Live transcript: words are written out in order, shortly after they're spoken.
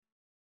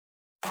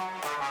The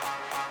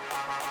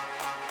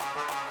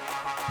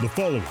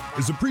following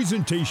is a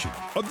presentation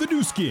of the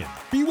new skin,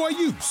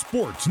 BYU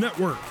Sports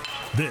Network.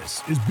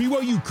 This is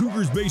BYU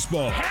Cougars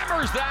baseball.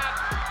 Hammers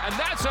that, and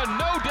that's a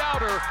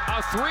no-doubter,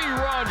 a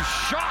 3-run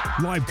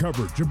shot. Live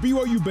coverage of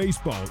BYU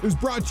baseball is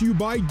brought to you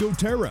by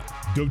doTERRA.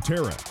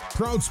 doTERRA,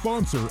 proud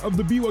sponsor of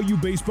the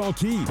BYU baseball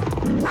team.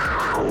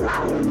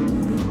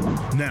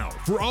 Now,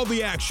 for all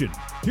the action,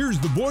 here's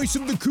the voice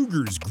of the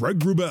Cougars, Greg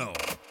Wrubell.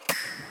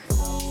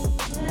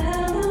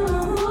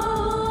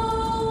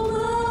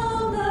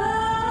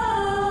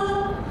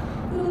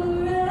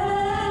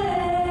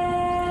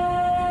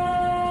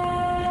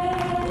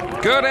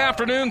 Good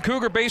afternoon,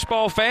 Cougar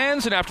baseball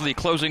fans, and after the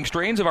closing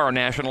strains of our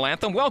national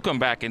anthem, welcome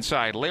back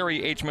inside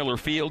Larry H. Miller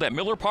Field at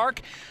Miller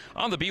Park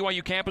on the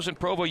BYU campus in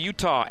Provo,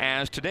 Utah,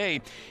 as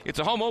today it's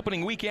a home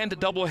opening weekend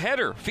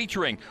doubleheader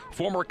featuring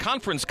former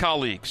conference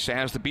colleagues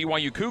as the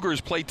BYU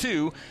Cougars play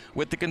two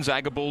with the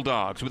Gonzaga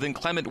Bulldogs. With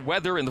inclement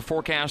weather in the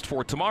forecast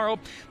for tomorrow,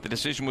 the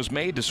decision was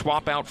made to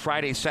swap out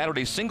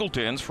Friday-Saturday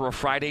singletons for a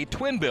Friday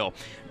twin bill.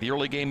 The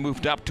early game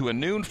moved up to a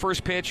noon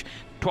first pitch,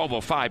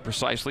 12:05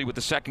 precisely, with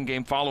the second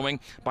game following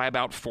by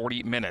about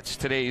 40 minutes.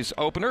 Today's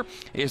opener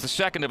is the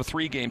second of a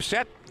three-game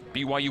set.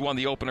 BYU won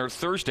the opener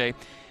Thursday,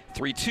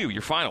 3-2,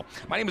 your final.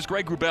 My name is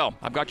Greg Wrubell.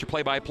 I've got your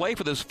play-by-play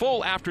for this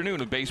full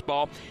afternoon of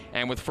baseball.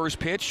 And with first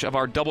pitch of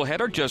our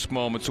doubleheader just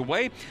moments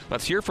away,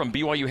 let's hear from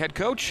BYU head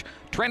coach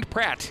Trent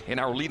Pratt in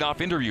our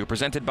leadoff interview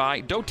presented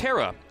by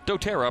doTERRA.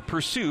 doTERRA,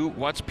 pursue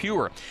what's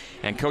pure.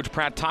 And Coach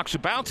Pratt talks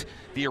about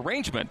the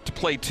arrangement to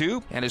play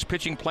two and his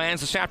pitching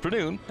plans this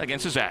afternoon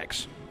against the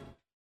Zags.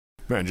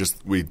 Man,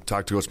 we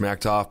talked to Coach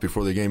Mactoff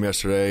before the game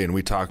yesterday, and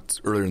we talked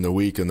earlier in the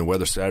week, and the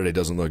weather Saturday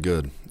doesn't look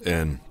good.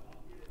 And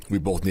we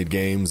both need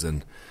games,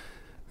 and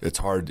it's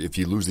hard. If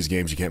you lose these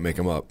games, you can't make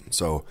them up.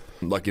 So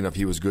lucky enough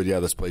he was good. Yeah,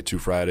 let's play two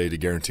Friday to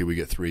guarantee we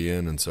get three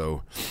in. And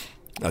so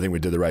I think we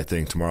did the right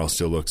thing. Tomorrow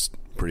still looks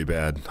pretty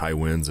bad, high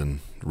winds and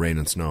rain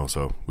and snow.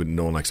 So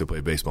no one likes to play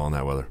baseball in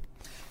that weather.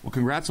 Well,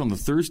 congrats on the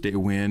Thursday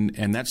win,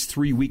 and that's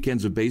 3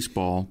 weekends of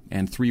baseball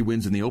and 3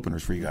 wins in the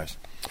openers for you guys.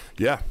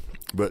 Yeah,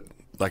 but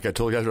like I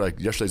told you guys,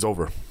 yesterday's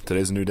over.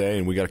 Today's a new day,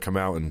 and we got to come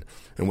out and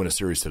win a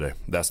series today.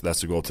 That's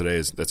the goal today.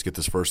 Is let's get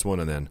this first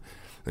one and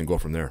then go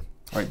from there.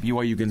 All right,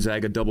 BYU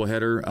Gonzaga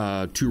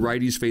doubleheader. 2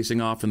 righties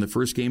facing off in the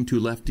first game, 2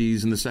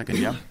 lefties in the second.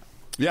 Yeah.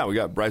 Yeah, we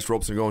got Bryce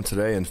Robeson going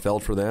today and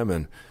Feld for them,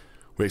 and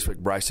we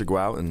expect Bryce to go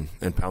out and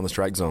pound the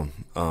strike zone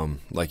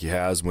like he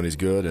has when he's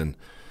good, and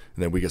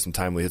then we get some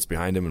timely hits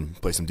behind him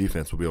and play some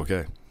defense. We'll be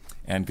okay.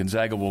 And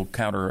Gonzaga will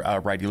counter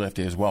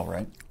righty-lefty as well,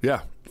 right?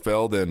 Yeah,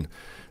 Feld and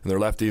they're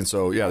lefty, and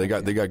so yeah, they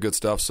got good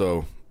stuff.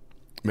 So,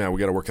 man, we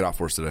got to work it out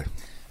for us today.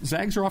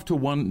 Zags are off to a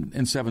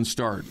 1-7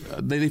 start.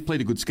 They've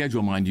played a good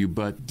schedule, mind you,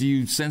 but do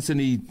you sense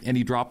any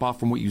drop off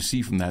from what you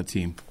see from that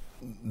team?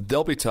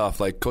 They'll be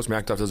tough. Like Coach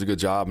Mactoff does a good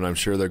job, and I'm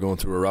sure they're going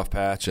through a rough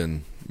patch,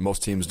 and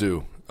most teams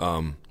do.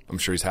 I'm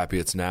sure he's happy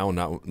it's now,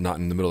 not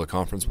in the middle of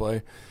conference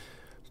play.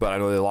 But I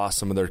know they lost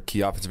some of their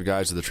key offensive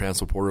guys to the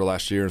transfer portal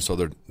last year, and so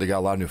they got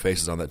a lot of new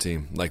faces on that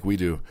team, like we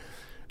do.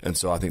 And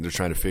so I think they're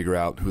trying to figure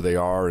out who they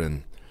are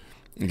and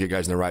get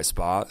guys in the right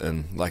spot,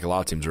 and like a lot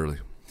of teams early.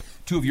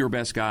 2 of your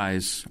best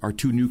guys are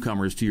 2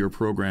 newcomers to your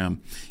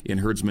program in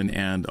Herdsman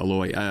and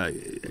Aloy.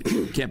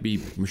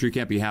 I'm sure you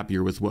can't be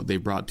happier with what they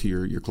brought to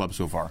your club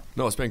so far.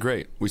 No, it's been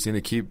great. We seem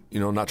to keep,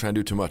 not trying to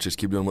do too much, just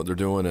keep doing what they're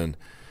doing, and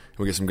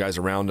we get some guys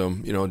around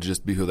them,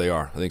 just be who they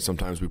are. I think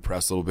sometimes we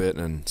press a little bit,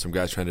 and some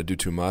guys trying to do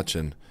too much,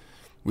 and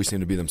we seem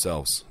to be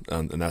themselves,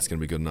 and that's going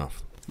to be good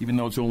enough. Even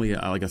though it's only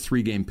like a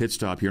 3-game pit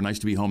stop here, nice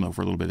to be home though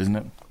for a little bit, isn't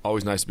it?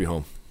 Always nice to be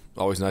home.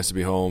 Always nice to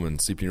be home and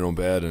sleep in your own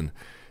bed and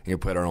get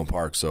play at our own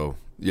park. So,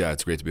 yeah,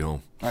 it's great to be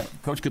home. All right,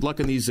 Coach, good luck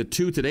in these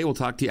 2 today. We'll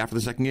talk to you after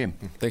the second game.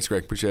 Thanks,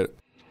 Greg. Appreciate it.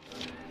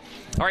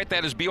 All right,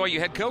 that is BYU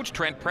head coach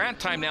Trent Pratt.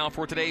 Time now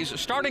for today's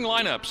starting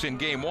lineups in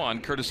Game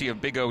 1, courtesy of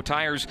Big O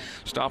Tires.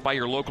 Stop by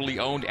your locally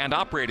owned and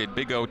operated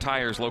Big O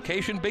Tires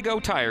location. Big O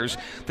Tires,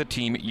 the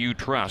team you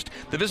trust.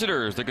 The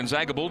visitors, the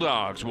Gonzaga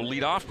Bulldogs, will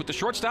lead off with the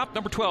shortstop,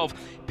 number 12,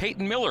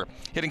 Peyton Miller.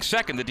 Hitting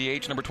second, the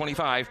DH, number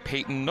 25,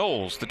 Peyton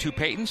Knowles. The 2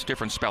 Peytons,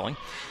 different spelling.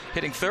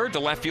 Hitting third, the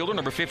left fielder,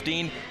 number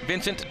 15,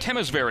 Vincent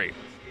Temesbury.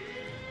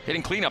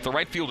 Hitting cleanup, the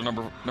right fielder,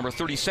 number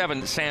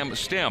 37, Sam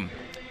Stem.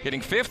 Hitting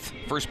fifth,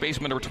 first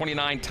baseman number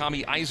 29,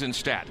 Tommy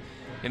Eisenstadt.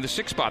 In the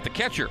 6th spot, the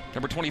catcher,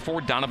 number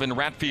 24, Donovan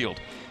Ratfield.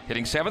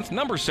 Hitting 7th,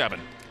 number 7,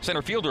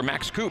 center fielder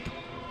Max Coop.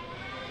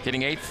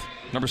 Hitting 8th,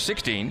 number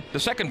 16, the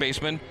second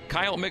baseman,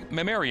 Kyle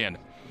Memarian.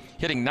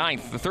 Hitting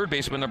 9th, the third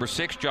baseman, number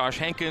 6, Josh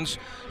Hankins.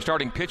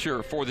 Starting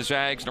pitcher for the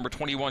Zags, number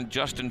 21,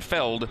 Justin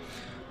Feld,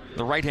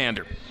 the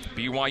right-hander.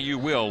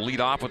 BYU will lead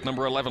off with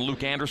number 11,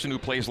 Luke Anderson, who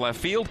plays left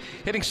field.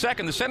 Hitting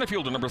second, the center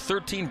fielder, number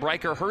 13,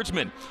 Bryker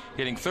Herdsman.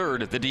 Hitting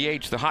third, the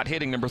DH, the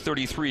hot-hitting number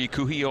 33,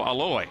 Kuhio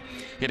Aloy.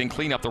 Hitting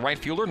cleanup, the right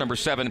fielder, number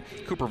 7,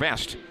 Cooper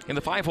Vest. In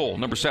the 5-hole,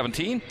 number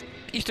 17,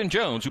 Easton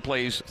Jones, who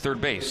plays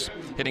third base.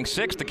 Hitting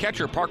 6th, the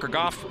catcher, Parker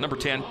Goff, number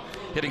 10.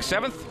 Hitting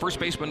 7th, first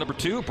baseman, number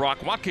 2,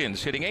 Brock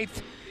Watkins. Hitting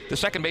 8th, the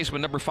second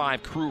baseman, number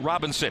 5, Crew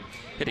Robinson.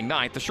 Hitting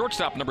ninth, the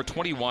shortstop, number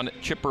 21,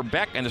 Chipper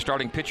Beck. And the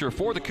starting pitcher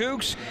for the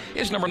Cougs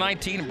is number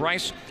 19,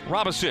 Bryce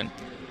Robinson.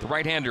 The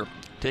right-hander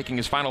taking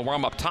his final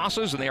warm-up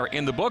tosses, and they are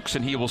in the books,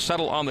 and he will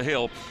settle on the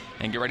hill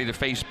and get ready to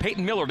face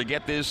Peyton Miller to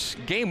get this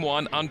Game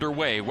 1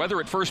 underway.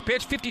 Weather at first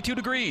pitch, 52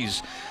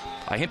 degrees.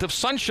 A hint of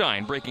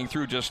sunshine breaking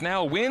through just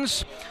now.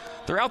 Winds,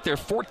 they're out there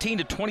 14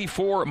 to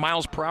 24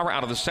 miles per hour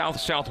out of the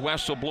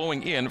south-southwest, so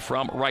blowing in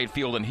from right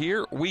field. And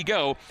here we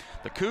go.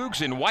 The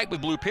Cougs in white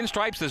with blue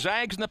pinstripes, the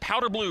Zags in the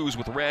powder blues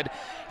with red,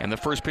 and the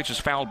first pitch is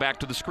fouled back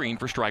to the screen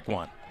for strike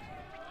one.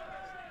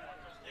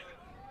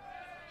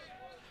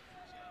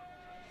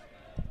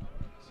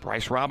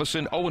 Bryce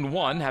Robinson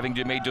 0-1, having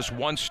made just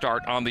one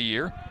start on the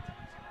year.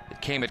 It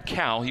came at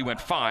Cal. He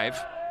went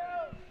 5.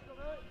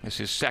 This is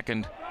his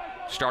second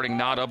starting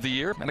nod of the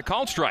year, and a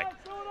called strike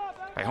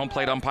by home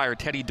plate umpire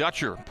Teddy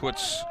Dutcher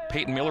puts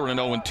Peyton Miller in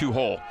an 0-2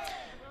 hole.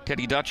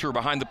 Teddy Dutcher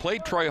behind the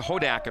plate, Troy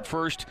Hodak at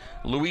first,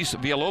 Luis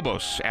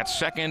Villalobos at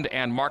second,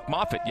 and Mark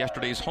Moffitt,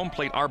 yesterday's home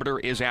plate arbiter,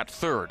 is at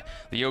third.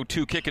 The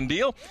 0-2 kick and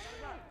deal,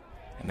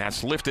 and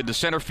that's lifted to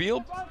center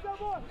field.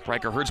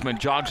 Riker Herdsman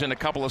jogs in a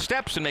couple of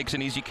steps and makes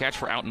an easy catch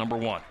for out number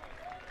 1.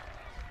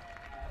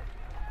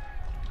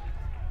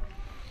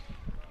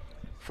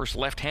 First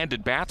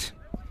left-handed bat.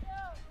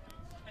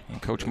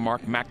 And Coach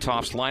Mark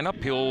Mactoff's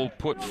lineup, he'll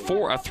put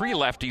 3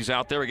 lefties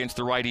out there against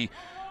the righty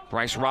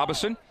Bryce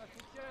Robinson.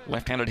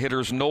 Left-handed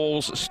hitters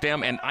Knowles,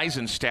 Stem, and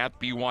Eisenstadt.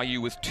 BYU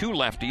with 2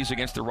 lefties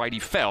against the righty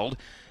Feld.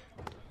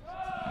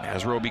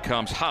 As Roby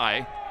comes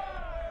high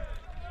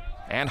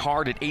and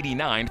hard at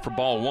 89 for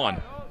ball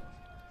 1.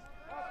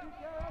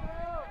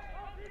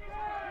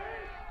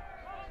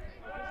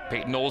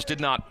 Peyton Knowles did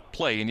not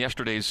play in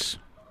yesterday's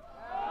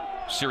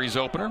series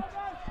opener.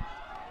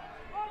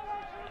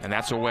 And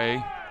that's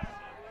away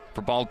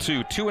for ball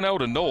 2. 2-0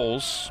 to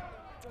Knowles.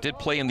 Did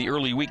play in the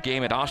early week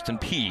game at Austin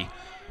Peay.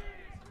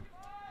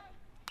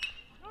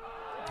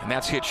 And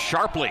that's hit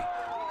sharply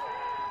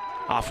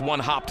off one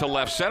hop to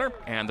left center.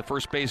 And the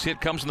first base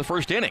hit comes in the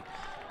first inning.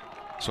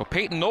 So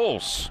Peyton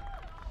Knowles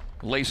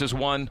laces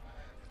one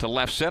to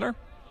left center.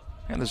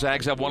 And the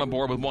Zags have one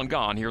aboard with one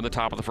gone here in the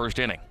top of the first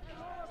inning.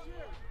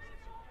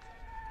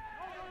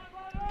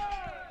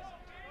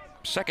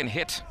 Second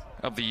hit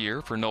of the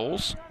year for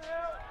Knowles.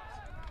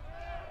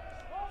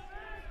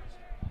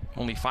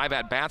 Only 5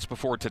 at-bats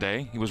before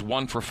today. He was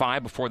 1 for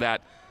 5 before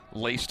that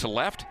lace to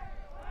left.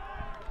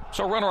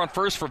 So runner on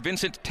first for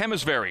Vincent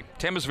Temesveri.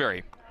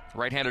 Temesveri,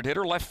 right-handed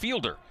hitter, left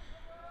fielder.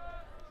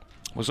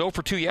 Was 0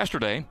 for 2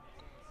 yesterday.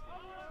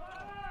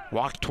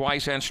 Walked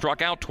twice and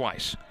struck out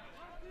twice.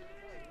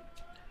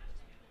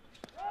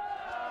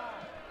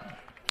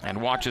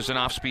 And watches an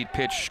off-speed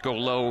pitch go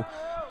low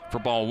for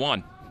ball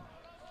 1.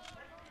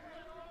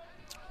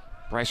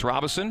 Bryce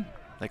Robinson,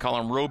 they call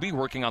him Roby,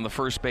 working on the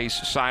first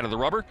base side of the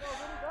rubber,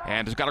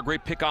 and has got a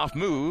great pickoff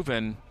move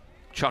and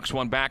chucks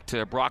one back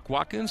to Brock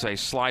Watkins. A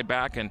slide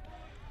back, and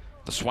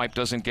the swipe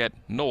doesn't get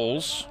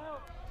Knowles.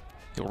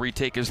 He'll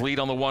retake his lead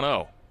on the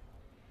 1-0.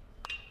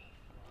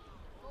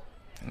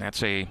 And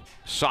that's a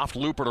soft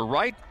looper to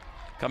right.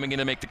 Coming in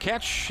to make the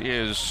catch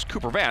is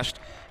Cooper Vest,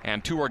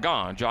 and 2 are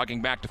gone.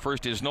 Jogging back to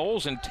first is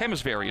Knowles, and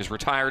Temesveri is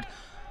retired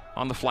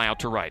on the fly out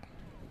to right.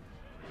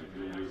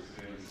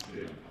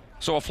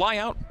 So a fly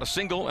out, a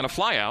single, and a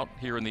fly out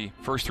here in the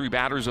first 3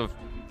 batters of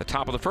the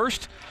top of the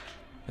first.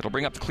 It'll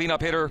bring up the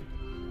cleanup hitter,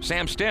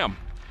 Sam Stem,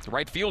 the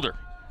right fielder.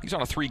 He's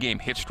on a 3-game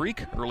hit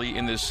streak early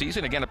in this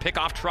season. Again, a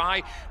pickoff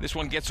try. This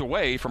one gets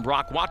away from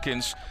Brock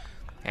Watkins,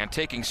 and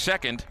taking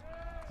second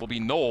will be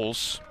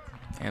Knowles.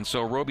 And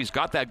so Roby's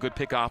got that good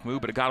pickoff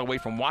move, but it got away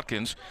from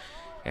Watkins,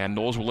 and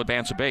Knowles will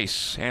advance a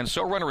base. And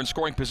so runner in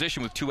scoring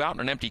position with 2 out and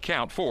an empty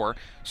count for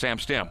Sam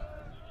Stem.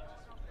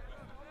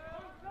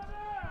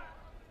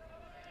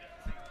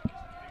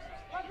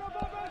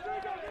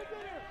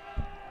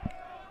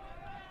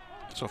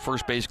 So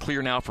first base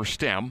clear now for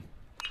Stem.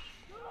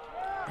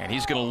 And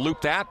he's going to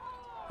loop that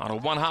on a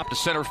 1-hop to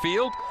center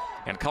field.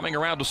 And coming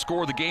around to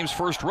score the game's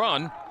first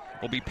run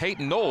will be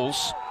Peyton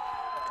Knowles.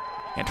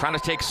 And trying to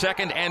take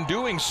second and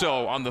doing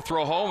so on the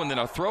throw home, and then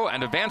a throw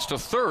and advance to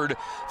third.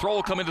 Throw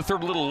will come into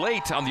third a little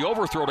late on the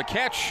overthrow to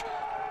catch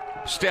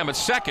Stem at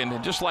second.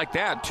 And just like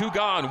that, 2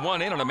 gone,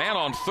 1 in, and a man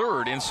on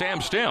third in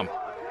Sam Stem.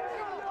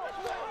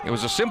 It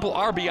was a simple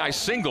RBI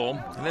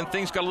single, and then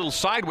things got a little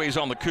sideways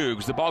on the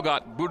Cougs. The ball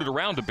got booted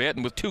around a bit,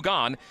 and with 2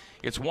 gone,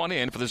 it's 1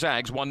 in for the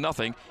Zags,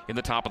 1-0 in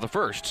the top of the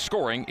first.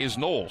 Scoring is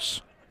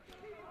Knowles.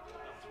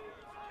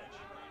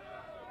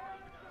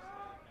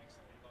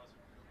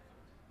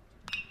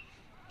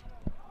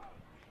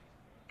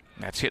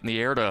 That's hit in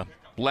the air to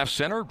left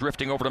center,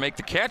 drifting over to make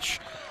the catch.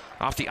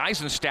 Off the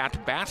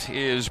Eisenstadt bat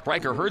is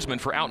Riker Herdsman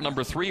for out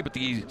number 3, but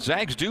the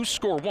Zags do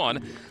score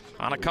 1.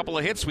 On a couple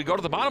of hits, we go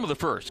to the bottom of the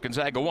first.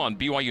 Gonzaga 1,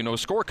 BYU no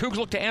score. Cougs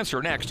look to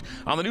answer next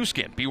on the new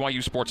skin,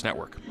 BYU Sports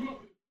Network.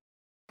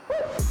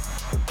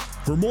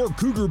 For more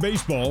Cougar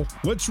baseball,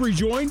 let's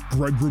rejoin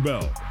Greg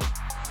Wrubell.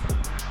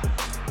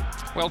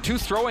 Well, 2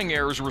 throwing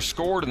errors were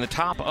scored in the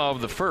top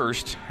of the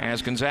first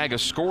as Gonzaga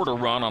scored a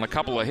run on a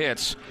couple of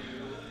hits.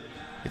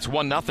 It's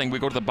 1-0. We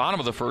go to the bottom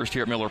of the first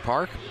here at Miller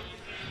Park.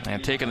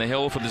 And taking the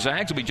hill for the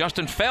Zags will be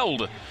Justin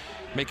Feld,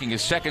 making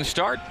his second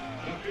start.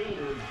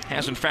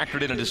 Hasn't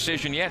factored in a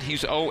decision yet.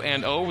 He's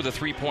 0-0 with a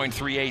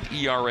 3.38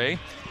 ERA.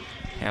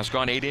 Has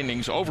gone 8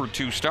 innings over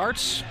 2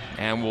 starts.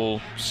 And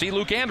we'll see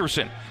Luke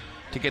Anderson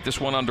to get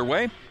this one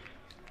underway.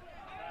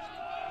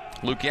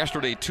 Luke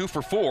yesterday 2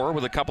 for 4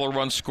 with a couple of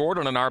runs scored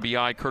on an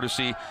RBI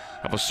courtesy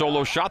of a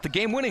solo shot. The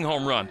game-winning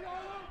home run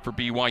for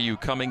BYU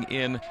coming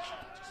in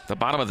the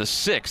bottom of the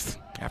 6th.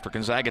 After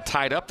Gonzaga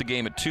tied up the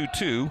game at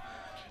 2-2,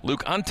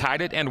 Luke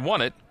untied it and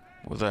won it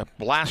with a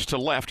blast to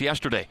left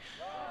yesterday.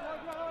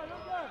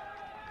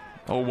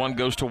 0-1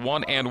 goes to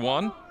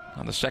 1-1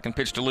 on the second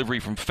pitch delivery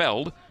from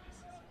Feld.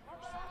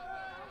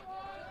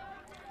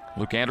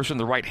 Luke Anderson,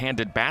 the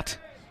right-handed bat.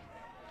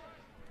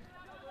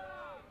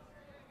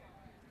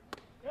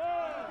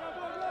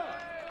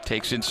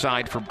 Takes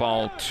inside for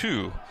ball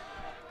 2.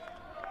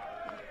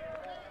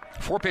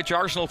 4-pitch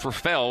arsenal for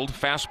Feld.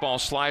 Fastball,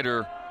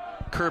 slider,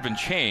 curve, and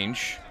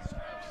change.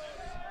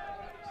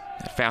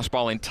 That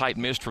fastball in tight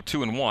missed for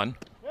 2-1.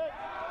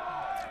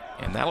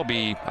 And that'll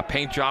be a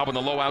paint job on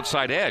the low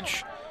outside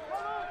edge.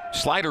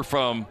 Slider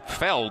from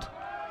Feld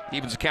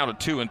evens the count at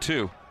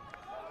 2-2.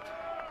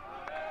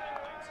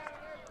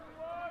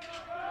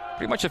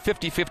 Pretty much a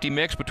 50-50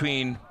 mix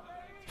between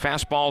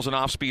fastballs and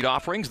off-speed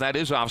offerings. That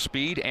is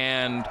off-speed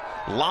and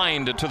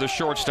lined to the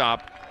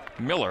shortstop,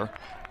 Miller.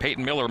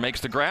 Peyton Miller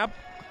makes the grab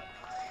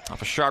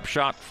off a sharp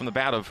shot from the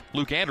bat of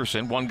Luke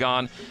Anderson. 1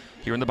 gone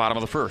here in the bottom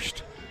of the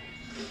first.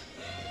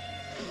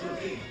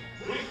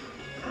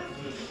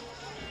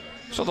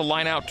 So the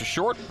line out to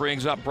short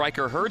brings up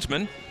Bryker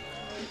Herdsman.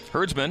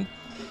 Herdsman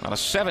on a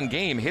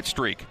 7-game hit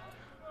streak.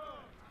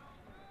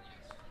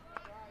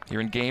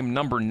 Here in game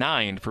number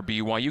 9 for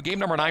BYU. Game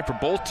number 9 for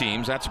both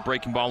teams. That's a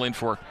breaking ball in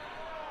for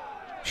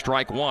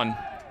strike 1.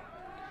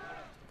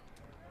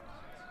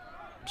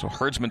 So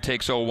Herdsman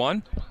takes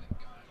 0-1.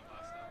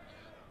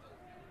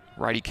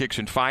 Righty kicks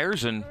and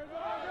fires and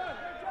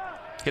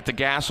hit the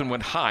gas and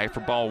went high for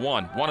ball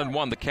 1.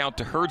 1-1 the count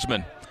to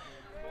Herdsman.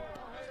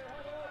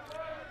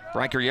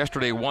 Bryker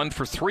yesterday 1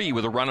 for 3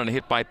 with a run and a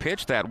hit by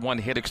pitch. That one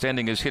hit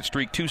extending his hit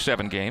streak to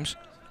 7 games.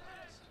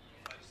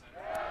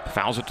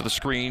 Fouls it to the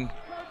screen,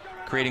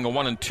 creating a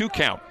 1-2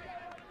 count.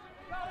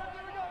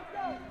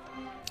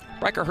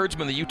 Bryker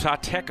Herdsman, the Utah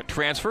Tech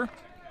transfer.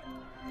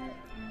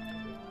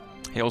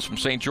 Hails from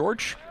St.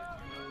 George.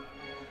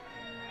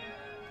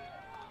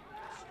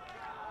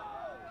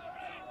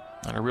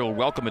 And a real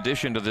welcome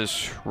addition to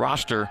this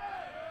roster.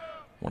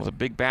 One of the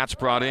big bats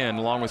brought in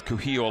along with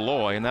Kuhio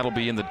Aloy, and that'll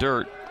be in the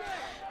dirt.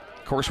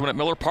 Of course, when at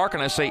Miller Park,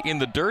 and I say in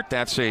the dirt,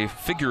 that's a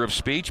figure of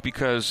speech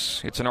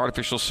because it's an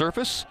artificial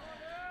surface,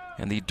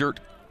 and the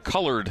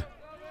dirt-colored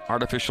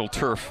artificial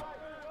turf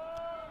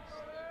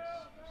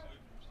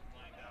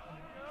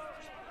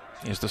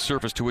is the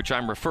surface to which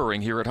I'm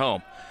referring here at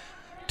home.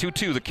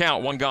 2-2 the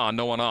count, 1 gone,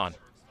 no one on.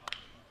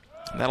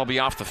 And that'll be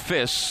off the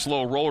fist.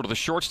 Slow roller to the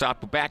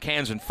shortstop who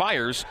backhands and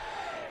fires.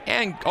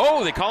 And,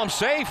 they call him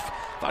safe.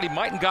 Thought he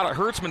might have got at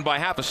Herdsman by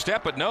half a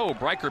step, but no,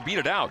 Bryker beat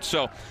it out.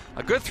 So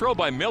a good throw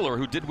by Miller,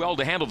 who did well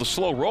to handle the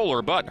slow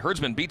roller, but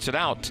Herdsman beats it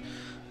out.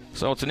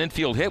 So it's an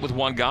infield hit with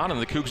 1 gone,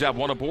 and the Cougs have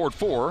 1 aboard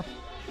for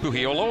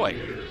Kuhio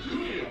Aloy.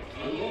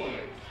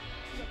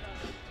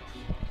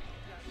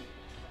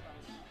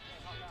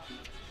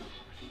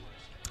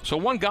 So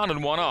 1 gone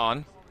and 1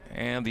 on,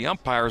 and the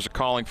umpires are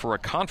calling for a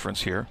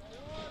conference here.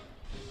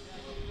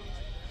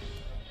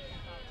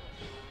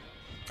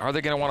 Are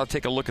they going to want to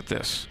take a look at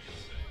this?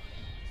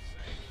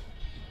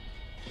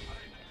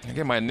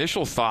 Again, my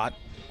initial thought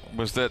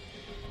was that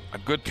a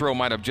good throw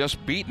might have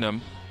just beaten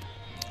him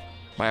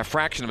by a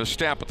fraction of a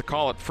step, but the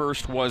call at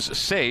first was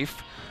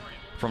safe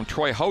from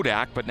Troy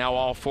Hodak, but now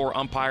all 4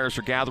 umpires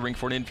are gathering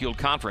for an infield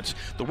conference.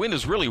 The wind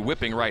is really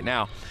whipping right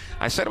now.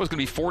 I said it was going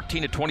to be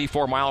 14 to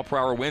 24 mile per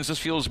hour winds. This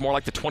feels more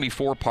like the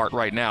 24 part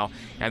right now,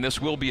 and this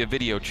will be a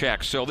video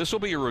check. So this will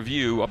be a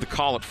review of the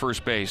call at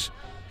first base.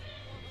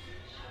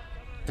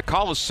 The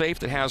call is safe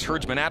that has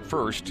Herdsman at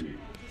first,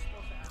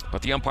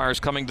 but the umpire is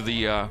coming to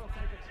the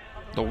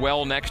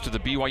well next to the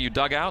BYU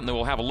dugout, and they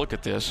will have a look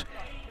at this.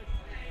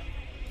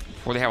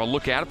 Before they have a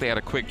look at it, they had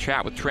a quick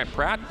chat with Trent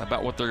Pratt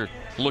about what they're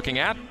looking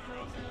at.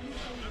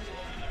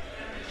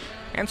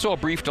 And so a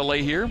brief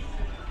delay here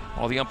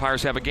while the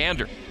umpires have a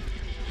gander.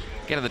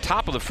 Again, at the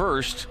top of the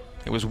first,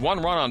 it was 1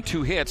 run on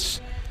 2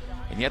 hits,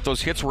 and yet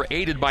those hits were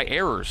aided by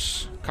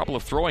errors. A couple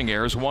of throwing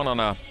errors, 1 on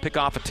a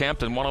pickoff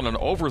attempt and 1 on an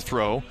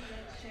overthrow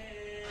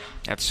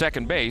at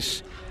second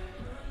base.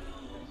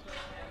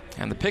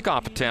 And the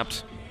pickoff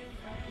attempt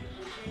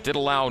did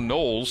allow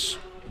Knowles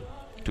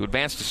to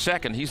advance to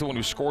second. He's the one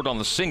who scored on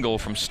the single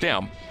from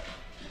Stem.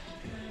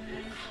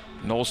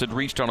 Knowles had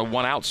reached on a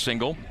 1-out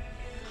single.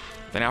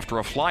 Then after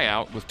a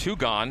flyout with 2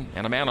 gone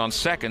and a man on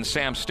second,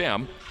 Sam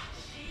Stem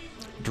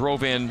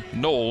drove in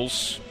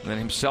Knowles, and then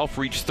himself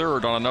reached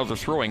third on another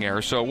throwing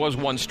error. So it was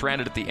 1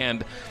 stranded at the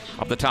end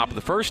of the top of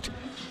the first.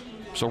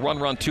 So 1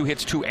 run, 2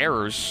 hits, 2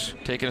 errors,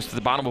 taking us to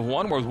the bottom of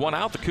 1. Where with 1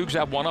 out, the Cougs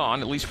have 1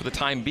 on. At least for the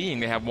time being,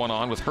 they have 1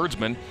 on with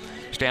Herdsman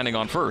standing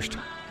on first.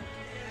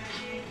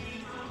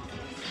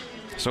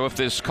 So if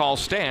this call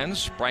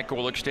stands, Breicher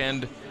will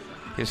extend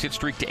his hit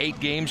streak to 8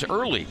 games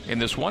early in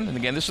this one. And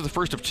again, this is the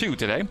first of 2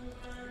 today.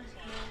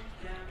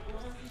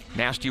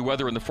 Nasty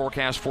weather in the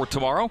forecast for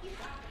tomorrow,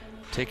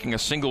 taking a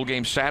single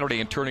game Saturday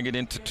and turning it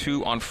into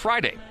 2 on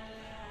Friday.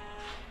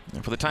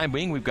 And for the time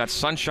being, we've got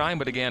sunshine,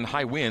 but again,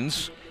 high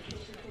winds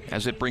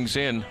as it brings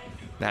in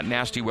that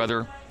nasty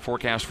weather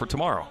forecast for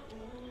tomorrow.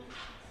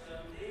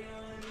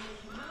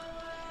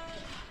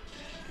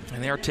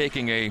 And they are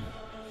taking a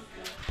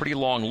pretty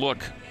long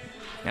look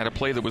at a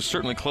play that was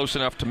certainly close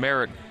enough to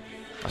merit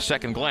a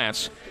second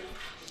glance.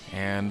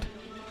 And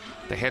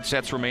the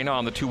headsets remain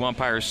on. The 2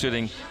 umpires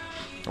standing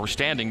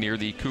near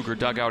the Cougar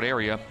dugout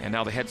area. And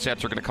now the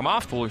headsets are going to come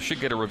off. We should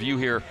get a review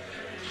here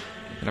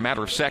in a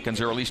matter of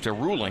seconds, or at least a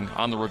ruling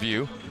on the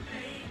review.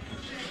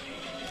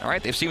 All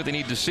right, they've seen what they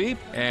need to see,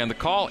 and the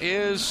call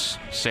is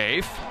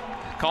safe.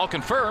 Call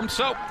confirmed,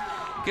 so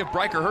give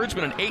Breicher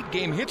Herdsman an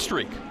 8-game hit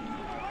streak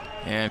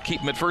and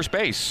keep him at first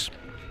base.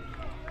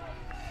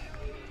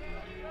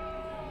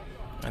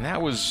 And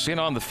that was in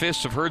on the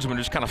fists of Herdsman,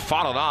 just kind of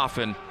fought it off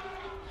and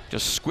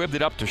just squibbed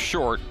it up to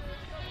short.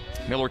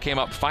 Miller came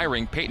up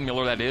firing, Peyton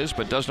Miller that is,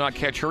 but does not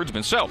catch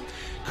Herdsman. So,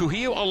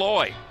 Kuhio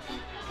Aloy,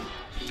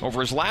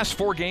 over his last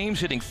 4 games,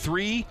 hitting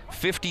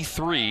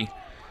 .353,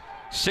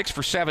 6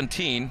 for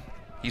 17.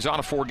 He's on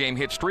a 4-game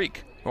hit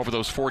streak. Over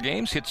those 4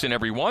 games, hits in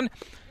every one.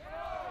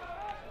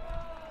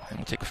 And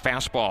we'll take a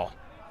fastball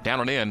down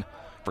and in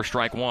for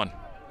strike 1.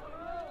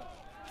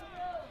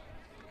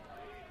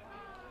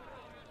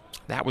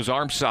 That was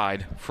arm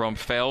side from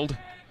Feld.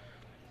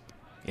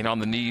 In on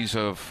the knees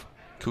of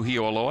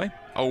Kuhio Aloy.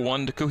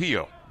 0-1 to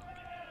Kuhio.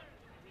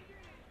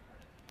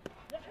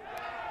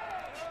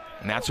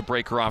 And that's a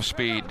breaker off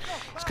speed.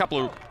 He's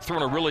throwing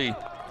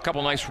a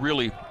couple nice,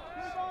 really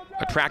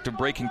attractive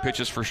breaking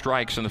pitches for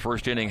strikes in the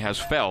first inning has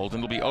Feld,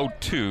 and it'll be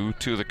 0-2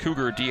 to the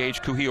Cougar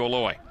DH Kuhio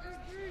Aloy.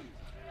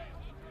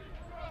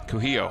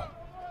 Kuhio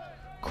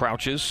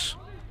crouches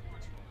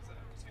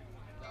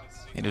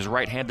in his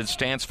right-handed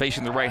stance,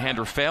 facing the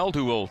right-hander Feld,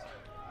 who will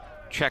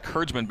check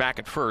Herdsman back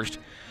at first.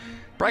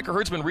 Breicher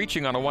Herdsman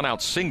reaching on a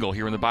 1-out single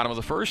here in the bottom of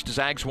the first.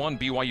 Zags 1,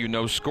 BYU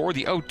no score.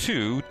 The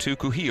 0-2 to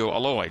Kuhio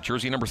Aloy,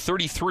 jersey number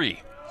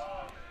 33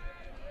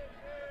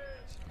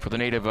 for the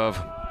native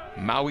of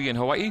Maui in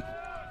Hawaii.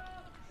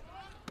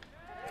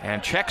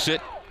 And checks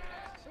it.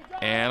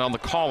 And on the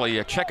call,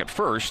 a check at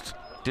first.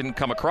 Didn't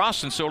come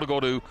across, and so it'll go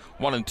to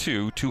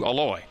 1-2 to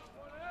Aloy.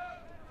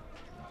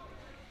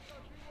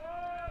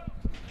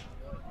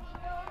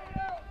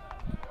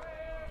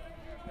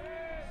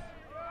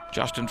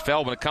 Justin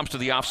Feld, when it comes to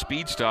the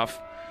off-speed stuff,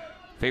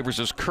 favors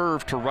his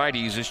curve to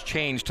righties, his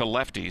change to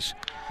lefties.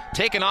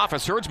 Taken off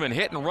as Herdsman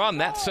hit and run.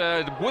 That's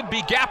a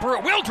would-be gapper.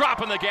 It will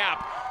drop in the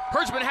gap.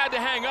 Herdsman had to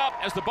hang up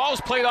as the ball's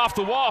played off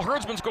the wall.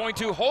 Herdsman's going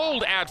to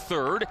hold at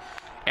third,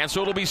 and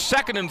so it'll be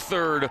second and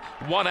third,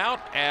 1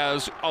 out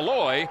as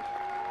Aloy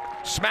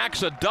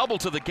smacks a double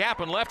to the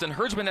gap and left, and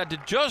Herdsman had to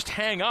just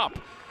hang up.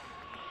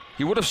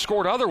 He would have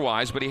scored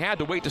otherwise, but he had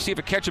to wait to see if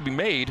a catch would be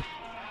made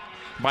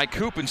by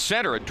Coop in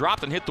center. It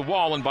dropped and hit the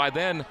wall, and by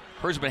then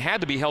Herdsman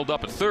had to be held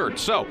up at third.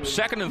 So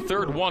second and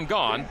third, 1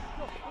 gone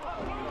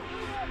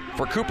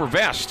for Cooper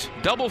Vest.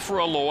 Double for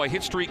Aloy.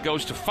 Hit streak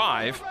goes to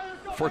 5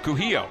 for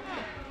Kuhio.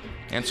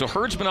 And so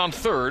Herdsman on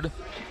third,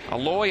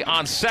 Aloy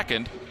on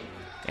second,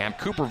 and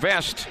Cooper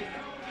Vest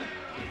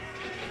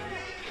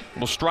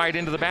will stride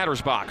into the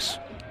batter's box.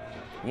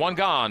 1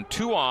 gone,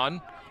 2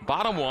 on,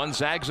 bottom 1,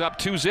 Zags up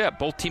 2-zip.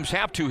 Both teams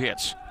have 2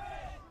 hits.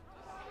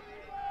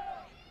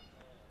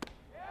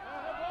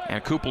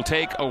 And Coop will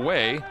take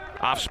away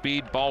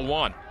off-speed, ball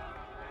 1.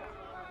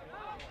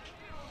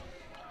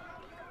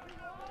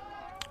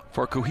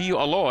 For Kuhio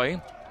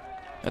Aloy,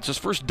 that's his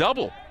first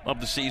double of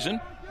the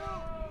season.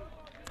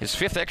 His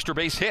 5th extra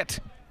base hit.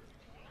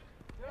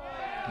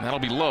 And that'll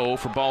be low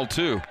for ball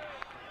 2.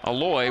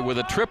 Aloy with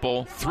a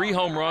triple, 3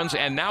 home runs,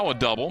 and now a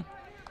double.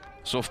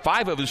 So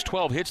 5 of his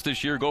 12 hits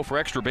this year go for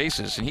extra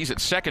bases, and he's at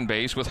second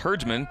base with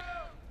Herdsman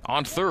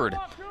on third.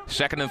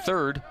 Second and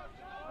third,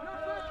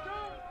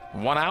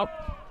 1 out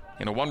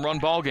in a 1-run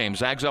ball game.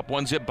 Zags up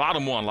 1-zip,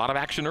 bottom 1. A lot of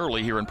action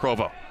early here in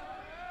Provo.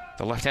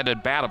 The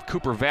left-handed bat of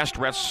Cooper Vest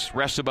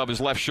rests above his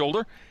left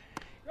shoulder,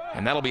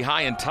 and that'll be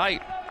high and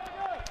tight.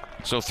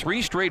 So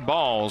 3 straight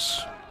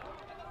balls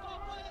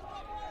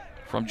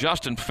from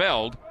Justin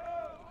Feld.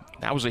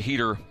 That was a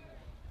heater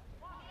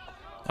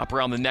up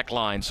around the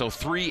neckline. So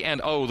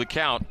 3-0 the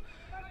count.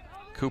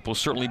 Coop will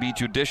certainly be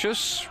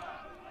judicious.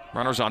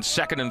 Runners on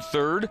second and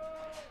third.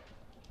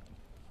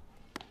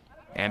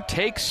 And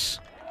takes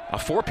a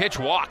 4-pitch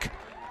walk.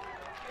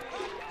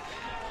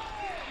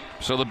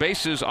 So the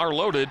bases are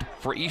loaded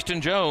for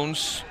Easton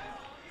Jones.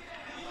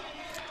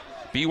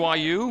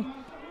 BYU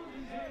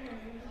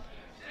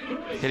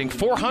hitting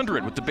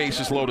 .400 with the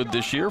bases loaded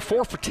this year,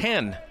 4 for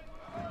 10.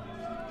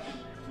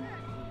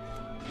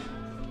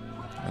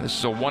 And this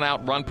is a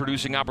 1-out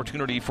run-producing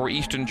opportunity for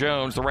Easton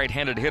Jones, the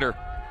right-handed hitter.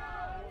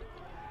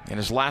 In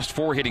his last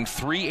 4, hitting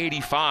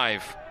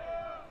 .385.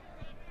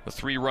 The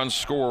 3 runs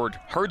scored.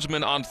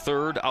 Herdsman on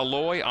third,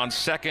 Aloy on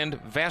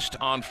second, Vest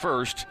on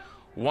first.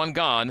 1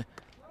 gone.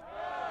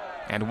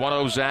 And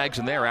 1-0 Zags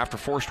in there after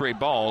 4 straight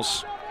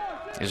balls.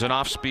 Is an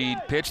off-speed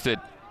pitch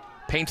that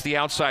paints the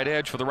outside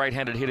edge for the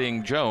right-handed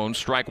hitting Jones.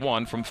 Strike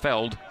 1 from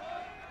Feld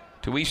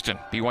to Easton,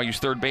 BYU's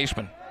third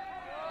baseman.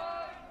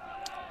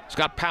 He's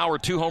got power,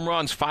 2 home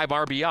runs, 5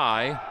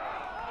 RBI,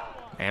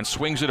 and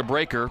swings at a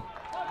breaker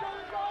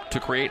to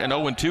create an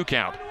 0-2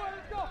 count.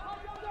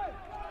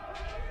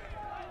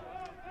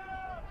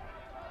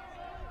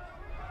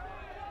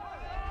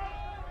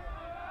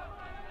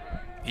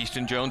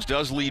 Easton Jones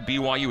does lead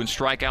BYU in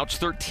strikeouts,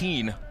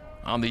 13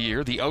 on the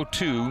year, the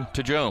 0-2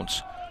 to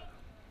Jones.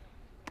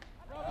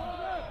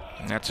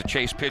 And that's a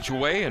chase pitch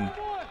away, and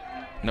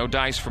no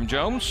dice from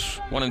Jones,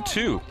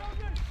 1-2.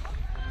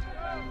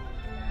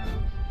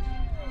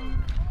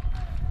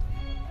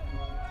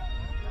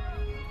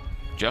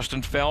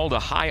 Justin Feld, a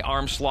high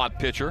arm slot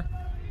pitcher.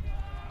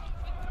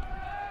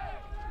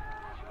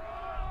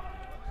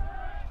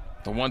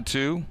 The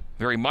 1-2,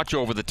 very much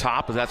over the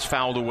top, but that's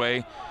fouled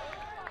away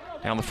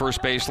down the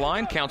first base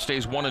line. Count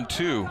stays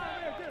 1-2.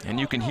 And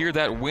you can hear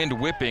that wind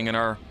whipping in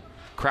our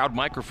crowd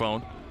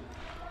microphone.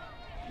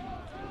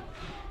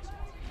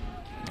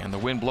 And the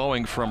wind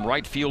blowing from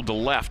right field to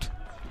left.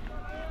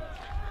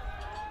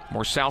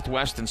 More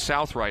southwest than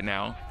south right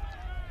now.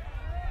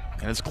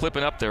 And it's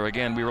clipping up there.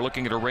 Again, we were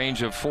looking at a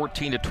range of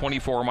 14 to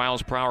 24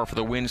 miles per hour for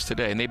the winds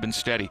today, and they've been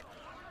steady.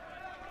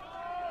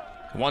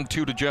 1-2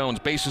 to Jones.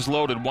 Bases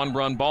loaded,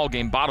 1-run ball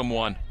game, bottom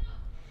 1.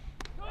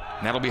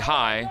 And that'll be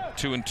high,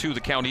 2-2,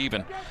 the count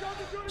even.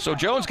 So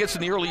Jones gets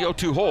in the early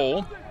 0-2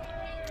 hole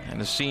and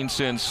has seen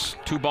since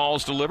 2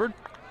 balls delivered.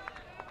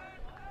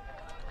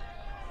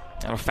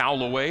 And a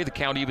foul away, the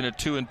count even at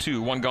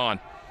 2-2, 1 gone.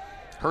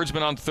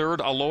 Herdsman on third,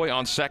 Aloy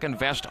on second,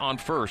 Vest on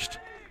first.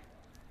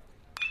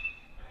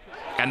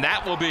 And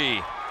that will be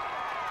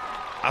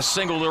a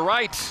single to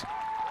right.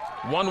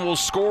 1 will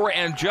score,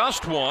 and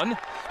just 1.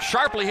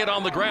 Sharply hit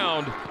on the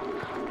ground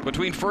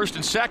between first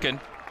and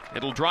second.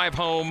 It'll drive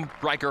home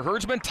Riker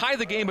Herdsman, tie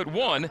the game at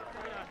 1.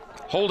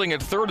 Holding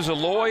at third is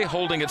Aloy,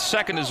 holding at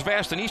second is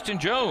Vest, and Easton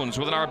Jones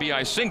with an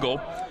RBI single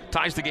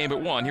ties the game at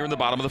 1 here in the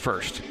bottom of the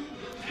first.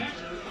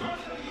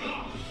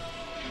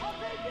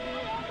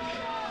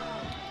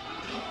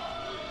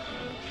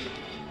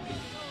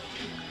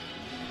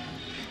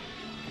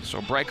 So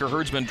Riker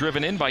Herdsman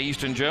driven in by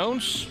Easton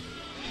Jones.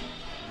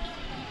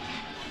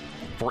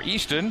 For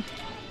Easton,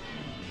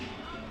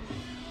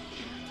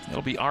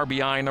 it'll be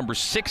RBI number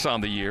 6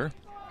 on the year.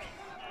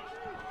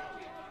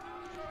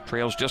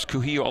 Trails just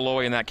Kuhio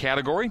Aloy in that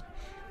category.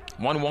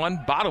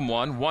 1-1, bottom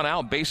 1, 1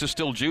 out. Base is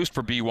still juiced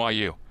for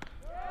BYU.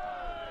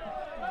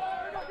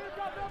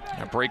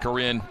 A breaker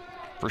in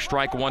for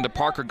strike 1 to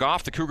Parker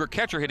Goff, the Cougar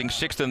catcher, hitting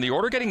 6th in the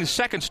order, getting his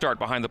second start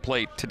behind the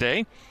plate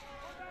today.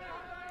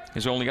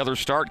 His only other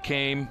start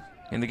came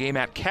in the game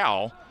at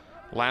Cal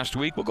last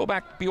week.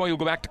 BYU will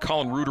go back to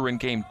Colin Reuter in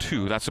game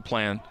 2. That's the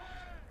plan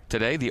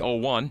today, the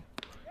 0-1.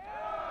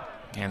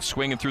 And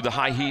swinging through the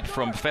high heat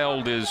from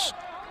Feld is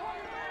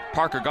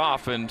Parker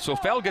Goff. And so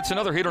Feld gets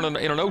another hit in an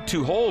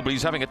 0-2 hole, but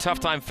he's having a tough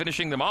time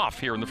finishing them off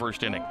here in the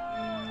first inning.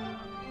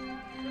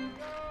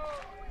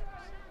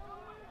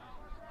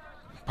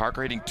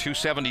 Parker hitting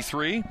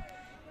 .273.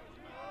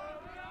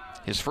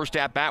 His first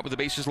at-bat with the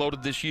bases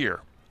loaded this year.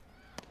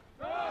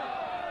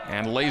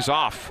 And lays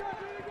off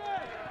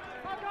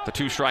the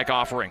 2-strike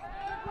offering.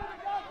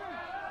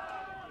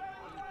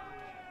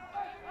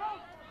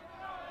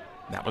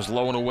 That was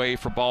low and away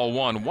for ball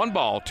 1. 1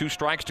 ball, 2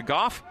 strikes to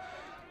Goff.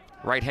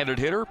 Right-handed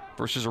hitter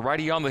versus a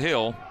righty on the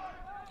hill.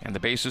 And the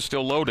base is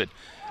still loaded.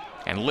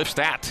 And lifts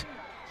that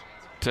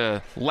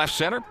to left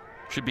center.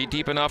 Should be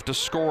deep enough to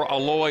score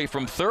Aloy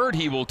from third.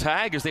 He will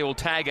tag as they will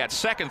tag at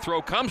second.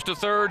 Throw comes to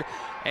third.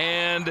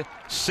 And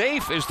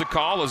safe is the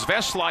call as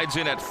Vest slides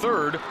in at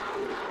third.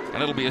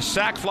 And it'll be a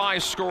sac fly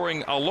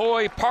scoring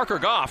Aloy. Parker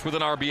Goff with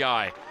an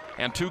RBI.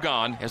 And 2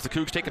 gone as the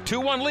Cougs take a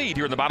 2-1 lead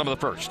here in the bottom of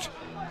the first.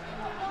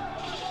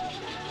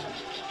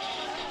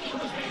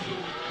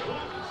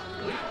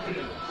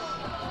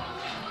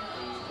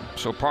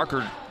 So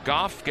Parker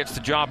Goff gets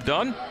the job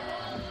done.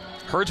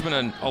 Herdsman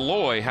and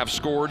Aloy have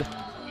scored.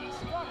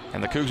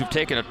 And the Cougs have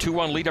taken a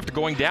 2-1 lead after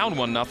going down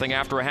 1-0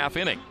 after a half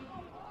inning.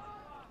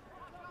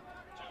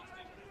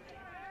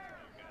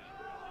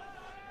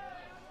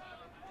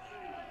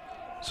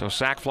 So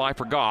sac fly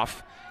for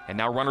Goff. And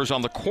now runners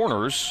on the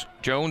corners.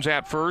 Jones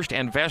at first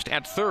and Vest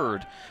at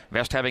third.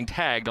 Vest having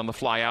tagged on the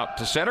fly out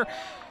to center.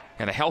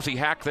 And a healthy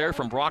hack there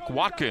from Brock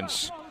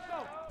Watkins.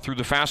 Through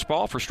the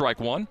fastball for strike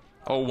 1.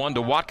 0-1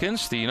 to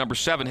Watkins, the number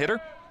 7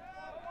 hitter.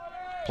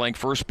 Playing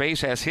first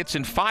base, has hits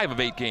in 5 of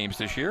 8 games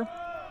this year.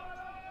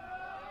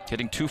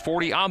 Hitting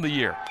 .240 on the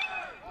year.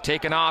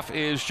 Taken off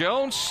is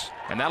Jones,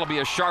 and that'll be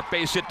a sharp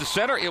base hit to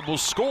center. It will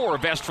score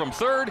Vest from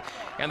third,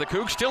 and the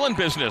Cougs still in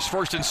business.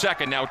 First and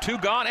second, now 2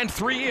 gone and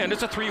 3 in.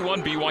 It's a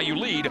 3-1 BYU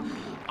lead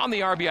on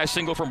the RBI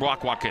single from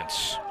Brock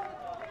Watkins.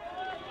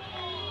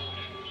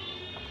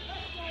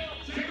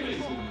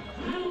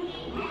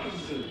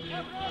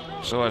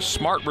 So a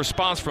smart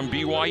response from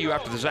BYU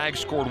after the Zags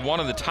scored 1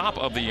 in the top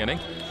of the inning,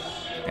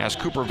 as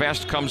Cooper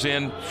Vest comes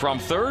in from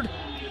third.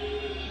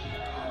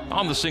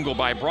 On the single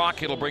by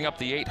Brock, it'll bring up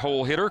the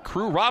 8-hole hitter,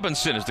 Crew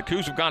Robinson, as the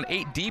Cougs have gone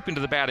 8 deep into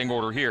the batting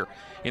order here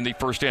in the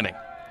first inning.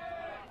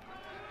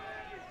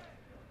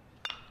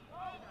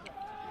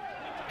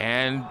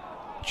 And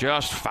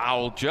just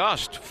foul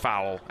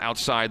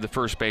outside the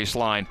first base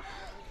line.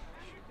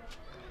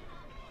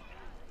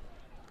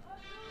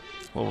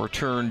 We'll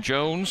return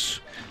Jones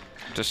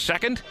to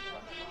second.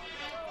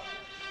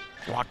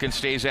 Watkins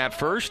stays at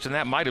first, and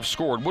that would have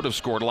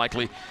scored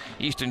likely.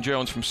 Easton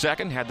Jones from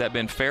second, had that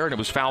been fair, and it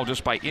was fouled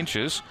just by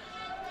inches.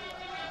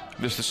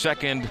 This is the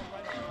second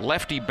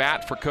lefty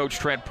bat for Coach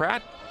Trent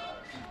Pratt.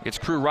 It's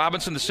Crew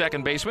Robinson, the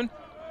second baseman.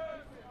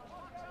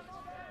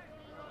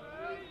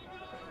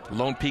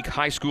 Lone Peak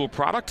High School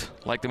product,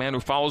 like the man who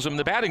follows him in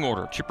the batting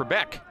order, Chipper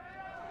Beck,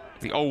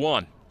 the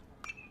 0-1.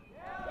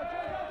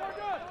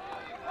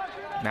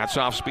 That's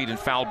off speed and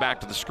fouled back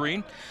to the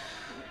screen.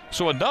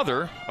 So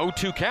another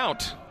 0-2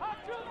 count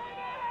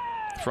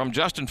from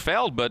Justin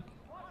Feld, but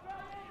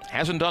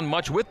hasn't done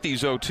much with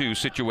these 0-2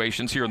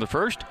 situations here in the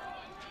first.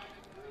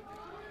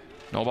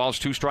 No balls,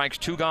 2 strikes,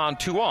 2 gone,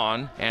 2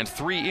 on, and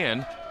 3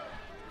 in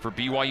for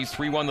BYU.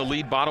 3-1 the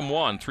lead, bottom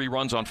 1. 3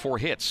 runs on 4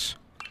 hits.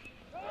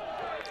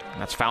 And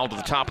that's fouled to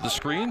the top of the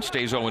screen,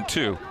 stays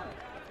 0-2.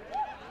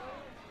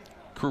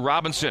 Crew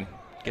Robinson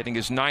getting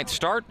his 9th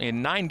start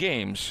in 9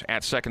 games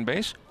at second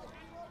base.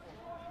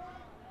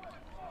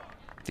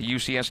 The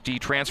UCSD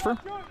transfer.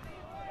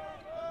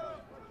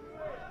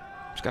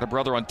 He's got a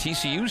brother on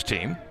TCU's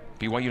team.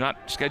 BYU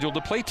not scheduled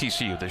to play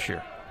TCU this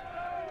year.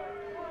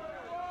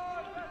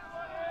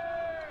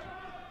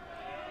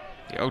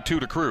 The 0-2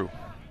 to Crew.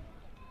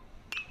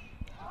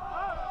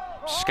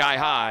 Sky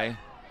high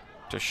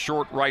to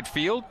short right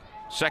field.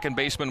 Second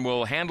baseman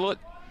will handle it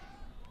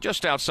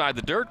just outside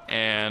the dirt,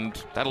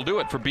 and that'll do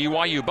it for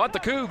BYU. But the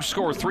Cougs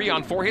score 3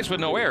 on 4 hits with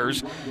no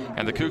errors,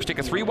 and the Cougs take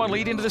a 3-1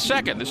 lead into the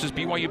second. This is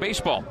BYU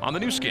Baseball on the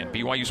new skin,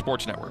 BYU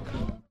Sports Network.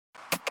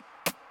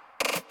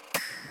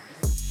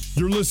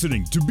 You're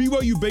listening to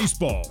BYU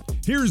Baseball.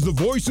 Here's the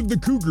voice of the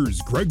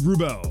Cougars, Greg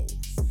Wrubell.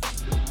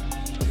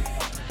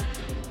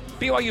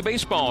 BYU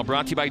Baseball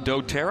brought to you by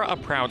doTERRA, a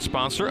proud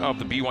sponsor of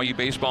the BYU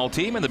Baseball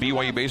team, and the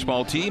BYU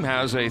Baseball team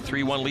has a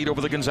 3-1 lead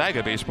over the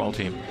Gonzaga baseball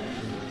team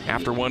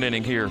after 1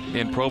 inning here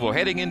in Provo.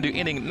 Heading into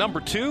inning number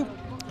 2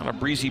 on a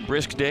breezy,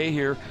 brisk day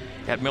here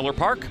at Miller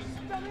Park.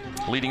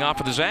 Leading off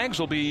for the Zags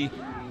will be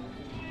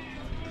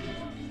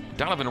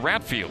Donovan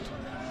Ratfield.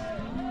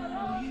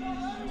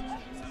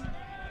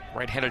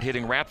 Right-handed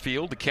hitting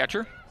Ratfield, the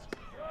catcher.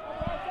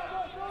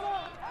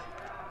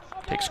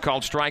 Takes a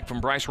called strike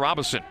from Bryce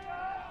Robinson.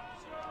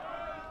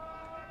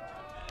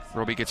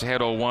 Roby gets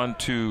ahead 0-1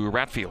 to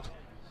Ratfield.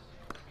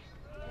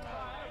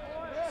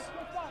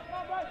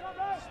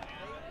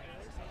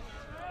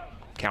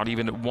 Count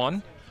even at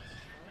 1.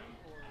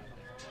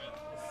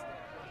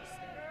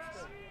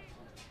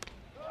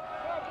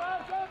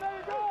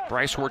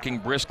 Bryce working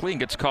briskly and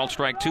gets called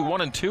strike 2.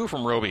 1-2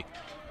 from Roby.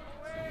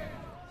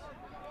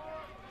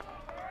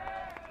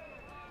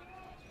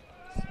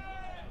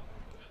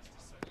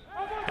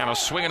 And a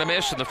swing and a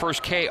miss, and the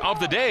first K of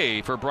the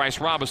day for Bryce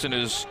Robinson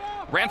as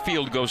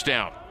Ratfield goes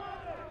down.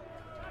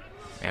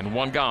 And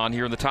 1 gone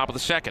here in the top of the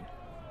second.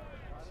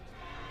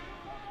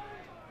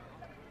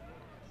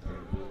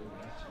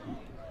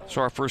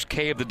 So our first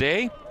K of the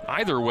day,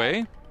 either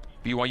way,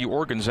 BYU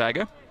or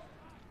Gonzaga.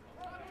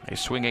 A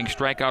swinging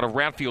strikeout of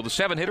Ratfield, the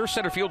 7-hitter.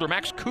 Center fielder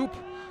Max Coop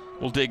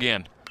will dig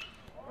in.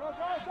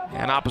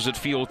 And opposite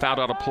field fouled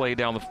out a play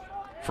down the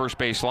first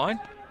base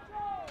line.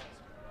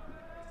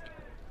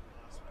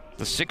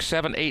 The 6,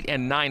 7, 8,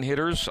 and 9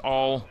 hitters,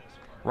 all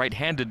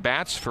right-handed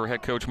bats for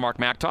head coach Mark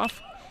Maktoff.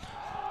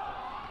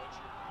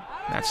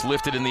 That's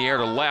lifted in the air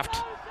to left.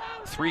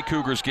 3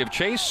 Cougars give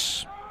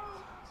chase.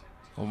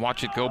 We'll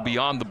watch it go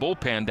beyond the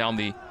bullpen down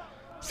the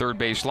third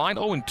base line.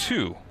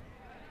 0-2.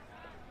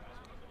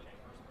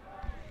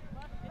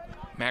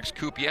 Max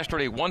Coop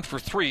yesterday 1 for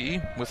 3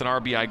 with an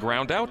RBI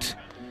ground out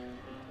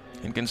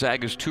in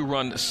Gonzaga's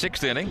 2-run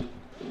 6th inning.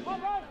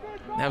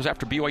 That was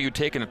after BYU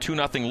taking a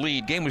 2-0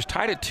 lead. Game was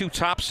tied at 2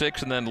 top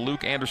 6, and then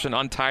Luke Anderson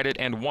untied it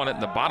and won it in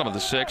the bottom of the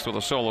 6th with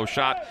a solo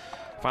shot.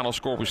 Final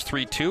score was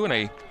 3-2 in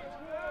a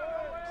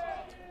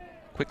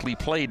quickly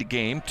played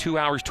game. 2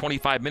 hours,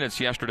 25 minutes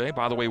yesterday.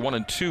 By the way,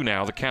 1-2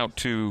 now. The count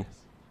to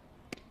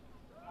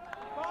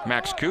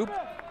Max Coop.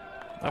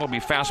 That'll be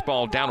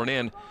fastball down and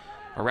in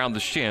around the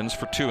shins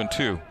for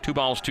 2-2. 2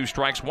 balls, 2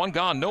 strikes, 1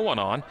 gone, no one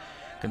on.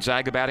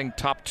 Gonzaga batting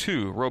top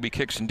 2. Roby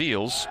kicks and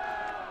deals.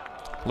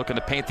 Looking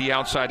to paint the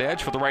outside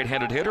edge for the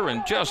right-handed hitter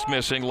and just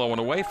missing low and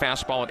away.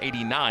 Fastball at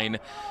 89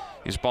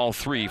 is ball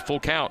 3.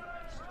 Full count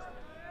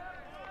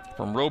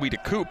from Roby to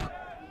Coop.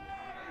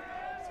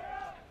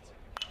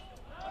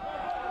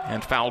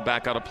 And fouled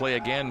back out of play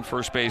again,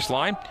 first base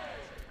line.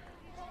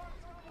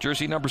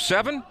 Jersey number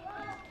 7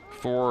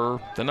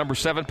 for the number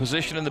 7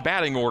 position in the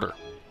batting order.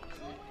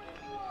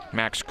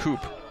 Max Coop.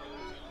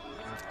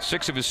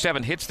 6 of his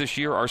 7 hits this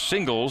year are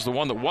singles. The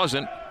one that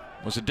wasn't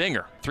was a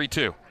dinger,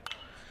 3-2.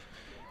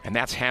 And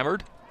that's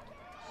hammered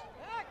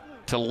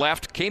to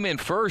left, came in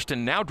first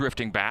and now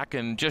drifting back,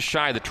 and just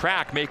shy of the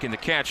track making the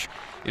catch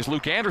is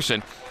Luke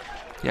Anderson.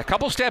 Yeah, a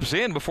couple steps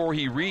in before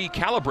he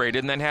recalibrated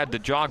and then had to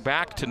jog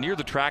back to near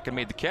the track and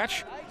made the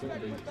catch.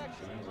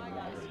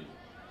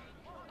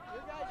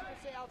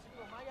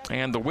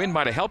 And the wind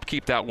might have helped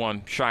keep that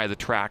one shy of the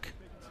track.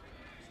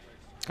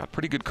 Got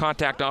pretty good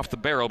contact off the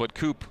barrel, but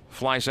Coop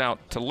flies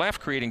out to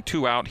left, creating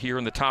 2 out here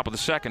in the top of the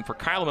second for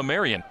Kyle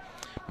Mamarian.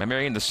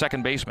 Mamarian, the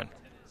second baseman.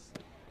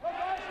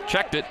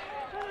 Checked it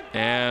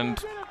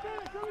and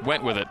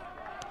went with it.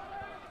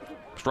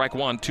 Strike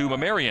 1 to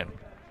Mamarian.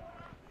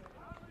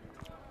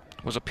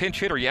 Was a pinch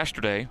hitter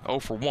yesterday, 0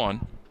 for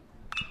 1.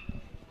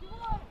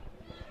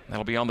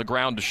 That'll be on the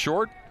ground to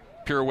short.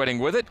 Pirouetting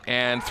with it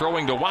and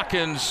throwing to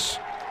Watkins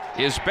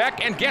is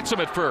Beck and gets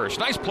him at first.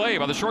 Nice play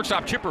by the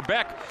shortstop Chipper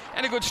Beck,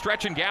 and a good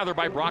stretch and gather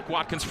by Brock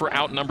Watkins for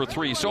out number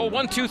 3. So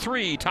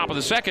 1-2-3, top of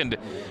the second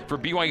for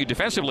BYU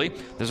defensively.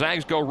 The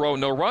Zags go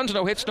no runs,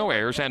 no hits, no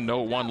errors, and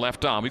no one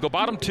left on. We go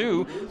bottom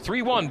 2,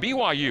 3-1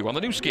 BYU on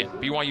the new skin,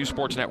 BYU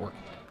Sports Network.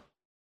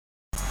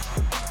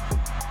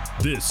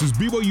 This is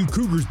BYU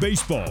Cougars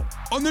baseball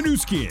on the new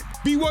skin,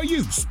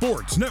 BYU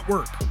Sports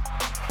Network.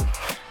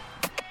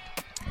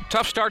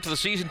 Tough start to the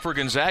season for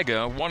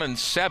Gonzaga,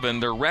 1-7,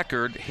 their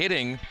record,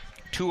 hitting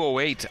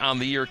 .208 on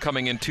the year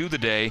coming into the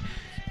day,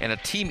 and a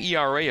team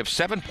ERA of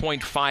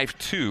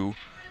 7.52,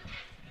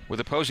 with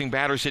opposing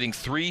batters hitting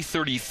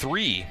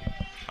 .333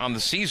 on the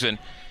season.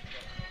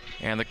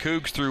 And the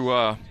Cougs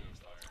through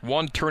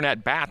one turn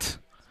at bat,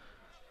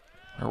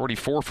 they're already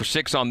 4 for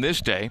 6 on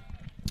this day.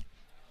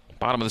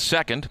 Bottom of the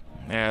second,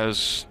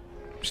 as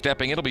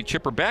stepping in will be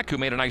Chipper Beck, who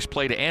made a nice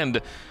play to end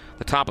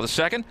the top of the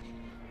second.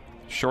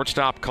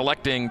 Shortstop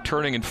collecting,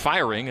 turning, and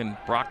firing, and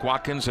Brock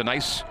Watkins a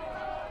nice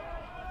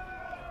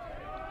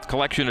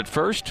collection at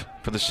first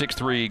for the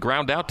 6-3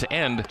 ground out to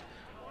end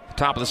the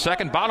top of the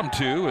second. Bottom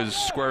 2 is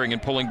squaring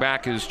and pulling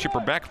back is Chipper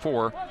Beck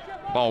for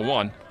ball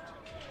 1.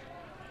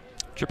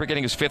 Chipper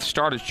getting his 5th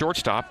start at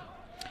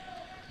shortstop.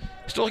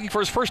 Still looking for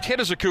his first hit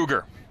as a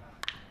Cougar.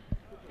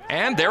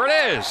 And there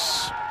it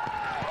is.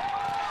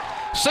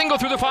 Single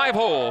through the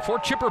 5-hole for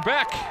Chipper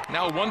Beck.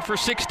 Now 1 for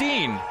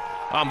 16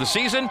 on the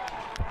season.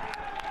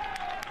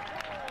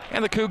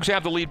 And the Cougs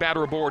have the lead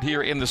batter aboard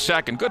here in the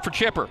second. Good for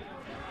Chipper.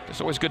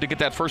 It's always good to get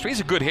that first. He's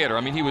a good hitter.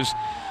 I mean, he was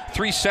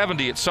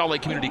 .370 at Salt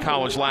Lake Community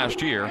College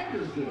last year.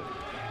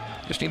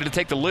 Just needed to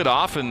take the lid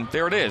off, and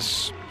there it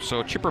is.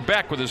 So Chipper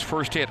Beck with his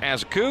first hit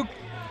as a Coug.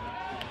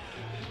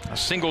 A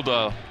single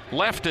to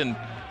left and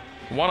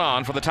 1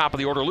 on for the top of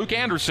the order, Luke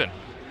Anderson,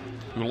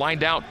 who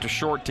lined out to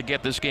short to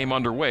get this game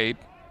underway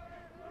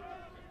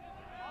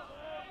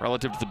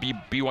relative to the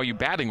BYU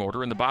batting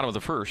order in the bottom of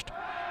the first.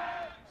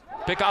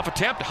 Pickoff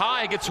attempt,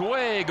 high, gets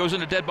away, goes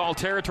into dead ball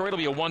territory. It'll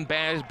be a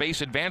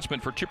 1-base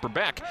advancement for Chipper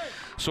Beck.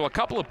 So a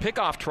couple of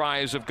pickoff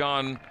tries have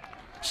gone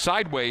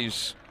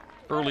sideways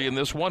early in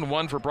this one.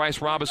 1 for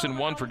Bryce Robinson,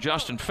 1 for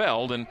Justin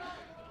Feld, and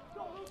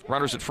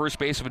runners at first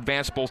base have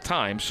advanced both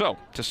times. So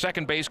to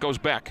second base goes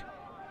Beck.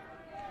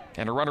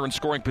 And a runner in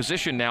scoring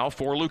position now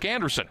for Luke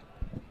Anderson.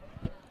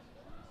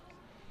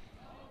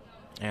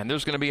 And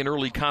there's going to be an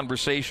early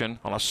conversation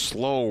on a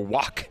slow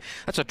walk.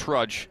 That's a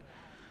trudge.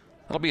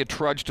 That'll be a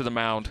trudge to the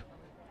mound,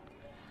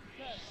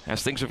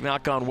 as things have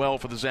not gone well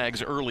for the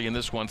Zags early in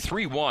this one.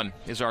 3-1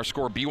 is our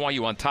score.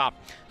 BYU on top.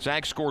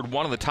 Zags scored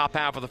 1 in the top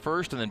half of the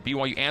first, and then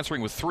BYU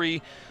answering with 3.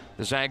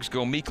 The Zags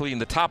go meekly in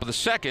the top of the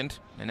second,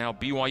 and now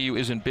BYU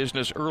is in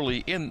business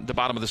early in the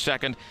bottom of the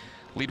second.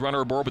 Lead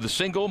runner aboard with a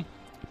single.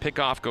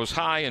 Pickoff goes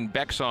high, and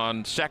Beck's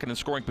on second in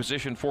scoring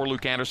position for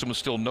Luke Anderson with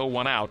still no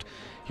one out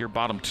here,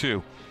 bottom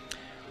 2.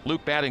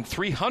 Luke batting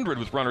 .300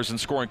 with runners in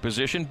scoring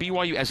position.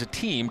 BYU as a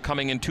team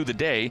coming into the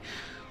day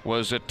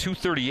was at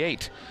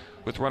 .238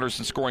 with runners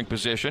in scoring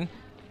position.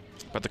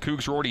 But the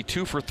Cougs are already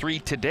 2 for 3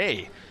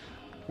 today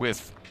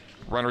with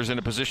runners in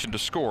a position to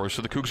score.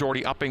 So the Cougs are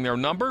already upping their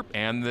number,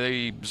 and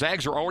the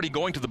Zags are already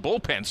going to the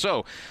bullpen.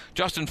 So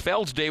Justin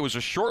Feld's day was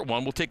a short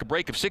one. We'll take a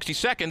break of 60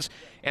 seconds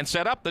and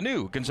set up the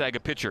new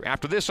Gonzaga pitcher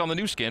after this on the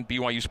new skin,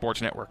 BYU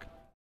Sports Network.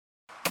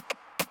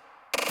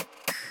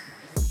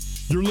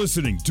 You're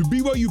listening to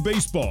BYU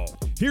Baseball.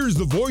 Here's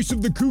the voice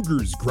of the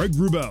Cougars, Greg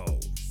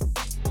Wrubell.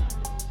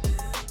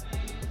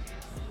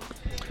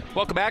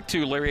 Welcome back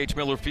to Larry H.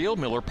 Miller Field,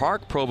 Miller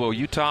Park, Provo,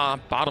 Utah.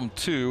 Bottom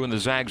 2, and the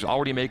Zags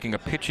already making a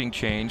pitching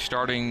change.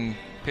 Starting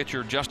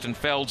pitcher Justin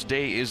Feld's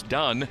day is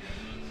done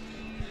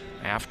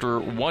after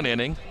 1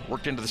 inning.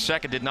 Worked into the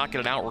second, did not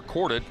get an out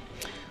recorded.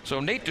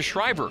 So Nate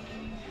DeShriver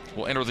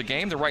will enter the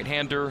game. The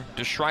right-hander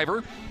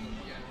DeShriver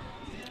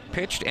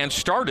pitched and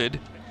started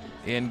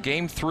in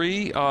Game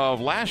 3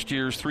 of last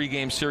year's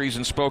 3-game series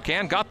in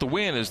Spokane. Got the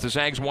win as the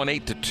Zags won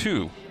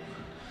 8-2.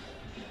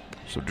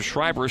 So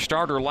DeShriver, a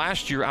starter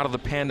last year out of the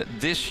pen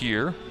this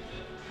year,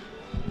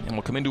 and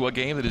will come into a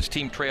game that his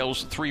team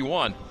trails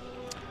 3-1.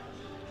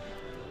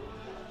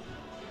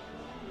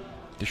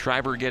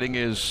 DeShriver getting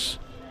his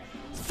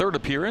 3rd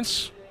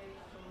appearance.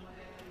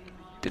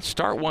 Did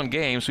start 1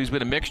 game, so he's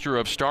been a mixture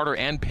of starter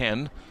and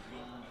pen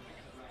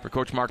For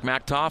Coach Mark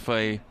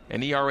Maktoff,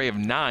 an ERA of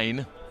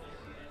 9.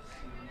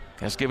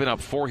 Has given up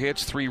 4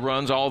 hits, 3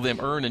 runs, all of them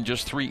earned in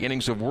just 3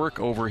 innings of work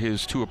over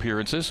his 2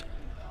 appearances.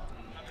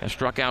 Has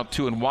struck out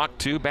 2 and walked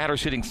 2.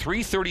 Batter's hitting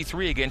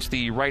 .333 against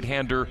the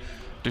right-hander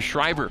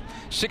DeShriver.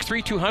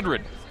 6'3",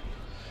 200.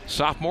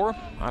 Sophomore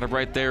out of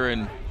right there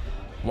in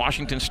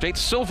Washington State,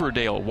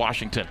 Silverdale,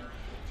 Washington.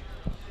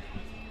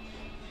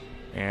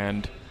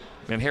 And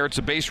inherits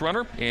a base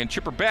runner, and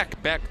Chipper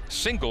Beck. Beck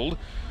singled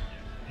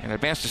and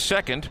advanced to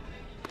second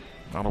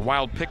on a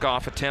wild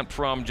pickoff attempt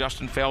from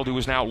Justin Feld, who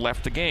has now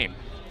left the game.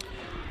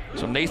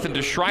 So Nathan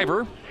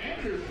DeShriver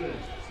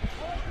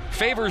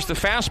favors the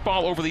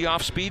fastball over the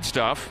off-speed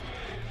stuff.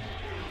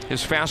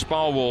 His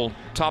fastball will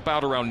top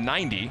out around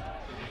 90.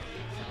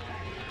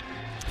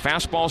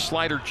 Fastball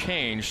slider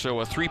change,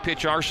 so a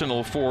 3-pitch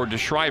arsenal for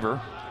DeShriver.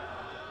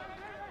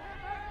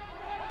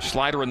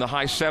 Slider in the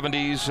high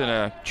 70s and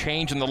a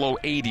change in the low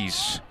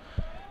 80s.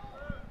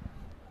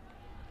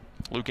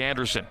 Luke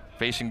Anderson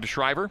facing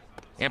DeShriver.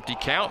 Empty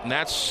count, and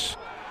that's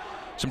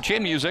some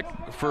chin music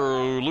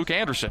for Luke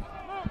Anderson,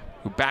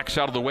 who backs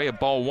out of the way of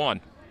ball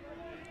 1.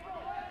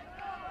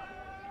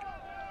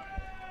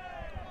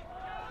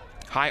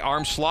 High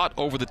arm slot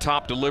over the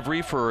top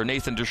delivery for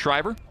Nathan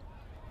DeShriver.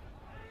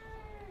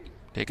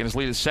 Taking his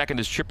lead at second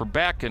is Chipper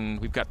Beck, and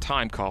we've got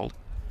time called.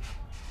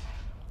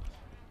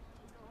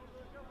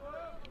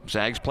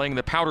 Zags playing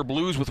the powder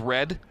blues with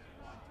red.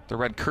 The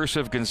red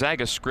cursive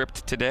Gonzaga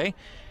script today.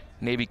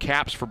 Navy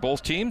caps for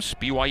both teams.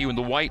 BYU in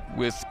the white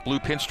with blue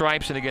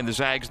pinstripes, and again the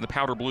Zags in the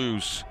powder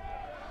blues.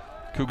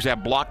 Cougs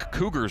have block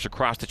Cougars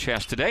across the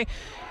chest today,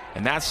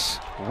 and that's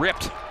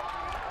ripped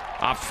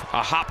off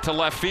a hop to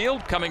left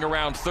field. Coming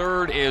around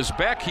third is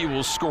Beck. He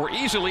will score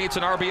easily. It's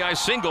an RBI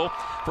single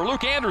for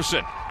Luke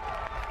Anderson.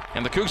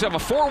 And the Cougs have a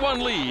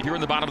 4-1 lead here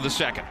in the bottom of the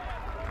second.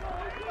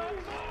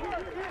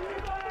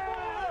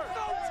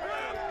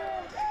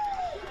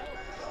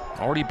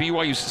 Already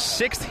BYU's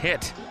 6th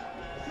hit.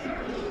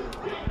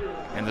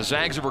 And the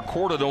Zags have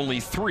recorded only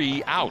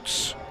 3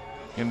 outs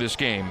in this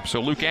game.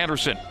 So Luke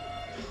Anderson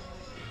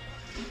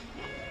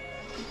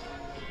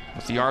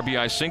with the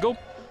RBI single.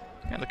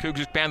 And the Cougs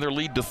expand their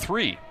lead to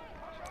 3.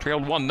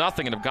 Trailed 1-0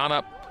 and have gone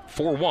up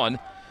 4-1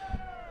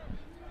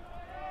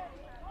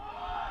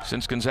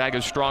 since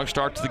Gonzaga's strong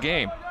start to the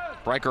game.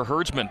 Riker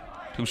Herdsman,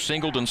 who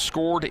singled and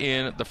scored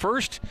in the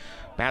first,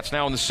 bats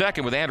now in the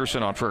second with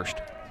Anderson on first.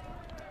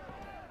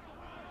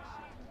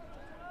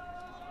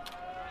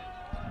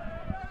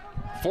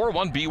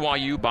 (4-1)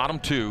 BYU, bottom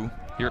 2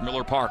 here at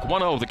Miller Park.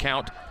 1-0 the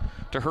count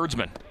to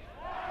Herdsman.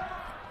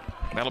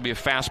 That'll be a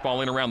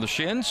fastball in around the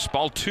shins.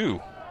 Ball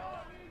 2.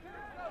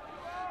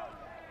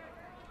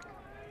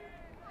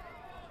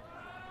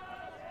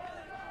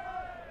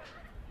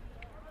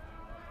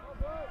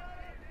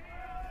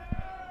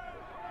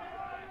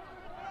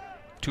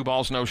 Two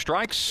balls, no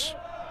strikes.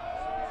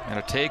 And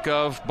a take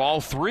of ball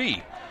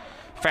 3.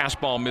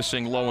 Fastball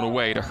missing low and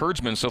away to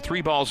Herdsman. So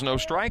 3 balls, no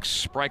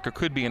strikes. Riker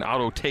could be in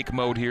auto take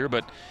mode here,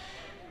 but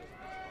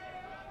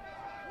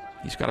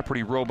he's got a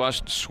pretty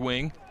robust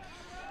swing.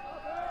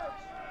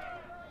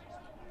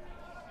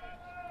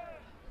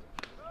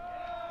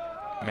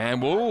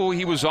 And whoa,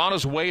 he was on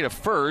his way to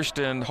first,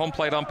 and home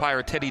plate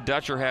umpire Teddy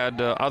Dutcher had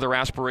other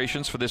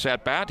aspirations for this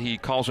at-bat. He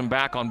calls him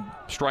back on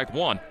strike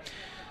 1.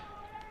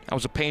 That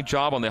was a paint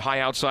job on the high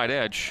outside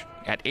edge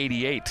at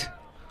 88.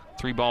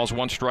 3 balls,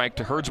 1 strike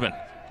to Herdsman.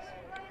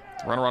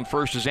 Runner on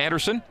first is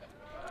Anderson.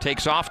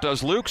 Takes off,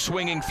 does Luke,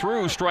 swinging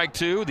through, strike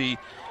 2. The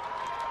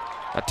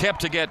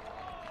attempt to get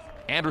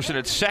Anderson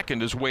at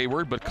second is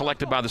wayward, but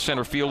collected by the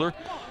center fielder.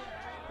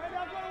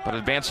 But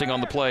advancing on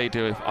the play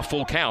to a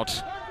full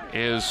count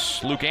is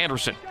Luke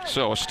Anderson.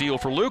 So a steal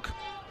for Luke.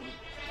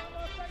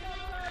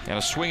 And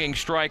a swinging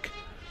strike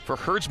for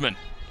Herdsman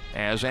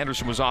as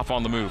Anderson was off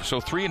on the move. So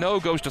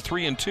 3-0 goes to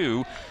 3-2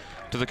 to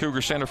the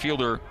Cougar center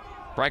fielder,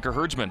 Riker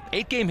Herdsman.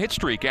 8-game hit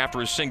streak after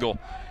his single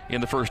in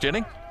the first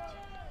inning.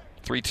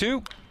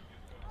 3-2.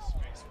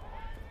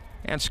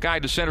 And Sky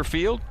to center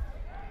field.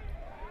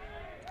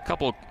 A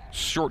couple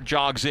short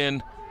jogs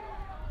in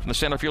from the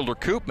center fielder.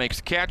 Coop makes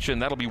the catch,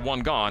 and that'll be 1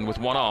 gone with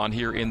 1 on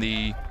here in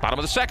the bottom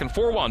of the second.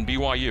 4-1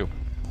 BYU.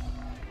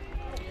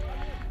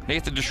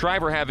 Nathan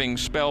DeShriver having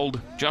spelled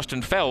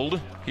Justin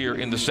Feld here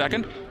in the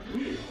second.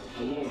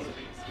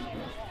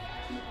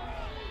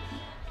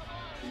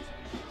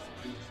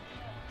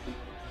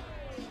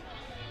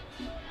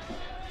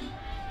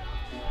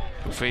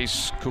 He'll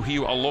face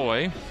Kuhiu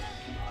Aloy.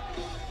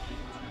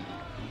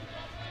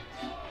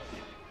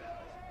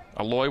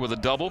 Aloy with a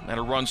double and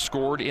a run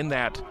scored in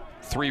that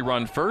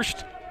 3-run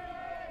first.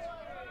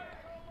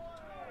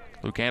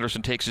 Luke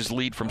Anderson takes his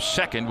lead from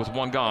second with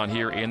 1 gone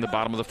here in the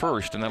bottom of the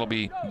first, and that'll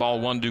be ball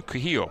 1 to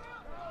Kuhiu.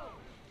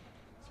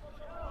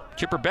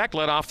 Chipper Beck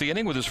led off the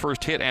inning with his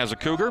first hit as a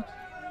Cougar.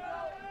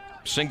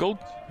 Singled,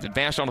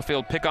 advanced on a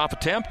failed pickoff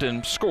attempt,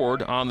 and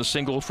scored on the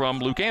single from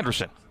Luke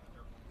Anderson.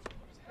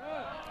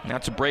 And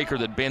that's a breaker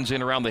that bends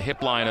in around the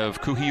hip line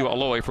of Kuhiu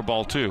Aloy for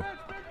ball 2.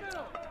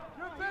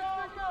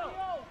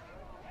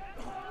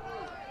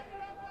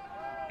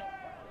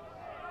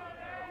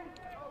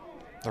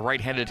 the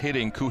right-handed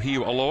hitting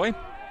Kuhiu Aloy.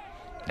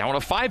 Now on a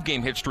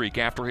 5-game hit streak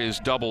after his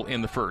double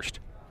in the first.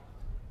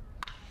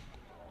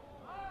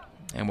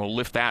 And we'll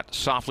lift that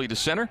softly to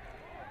center.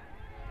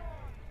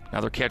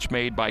 Another catch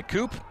made by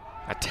Coop.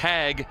 A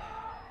tag,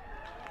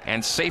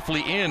 and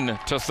safely in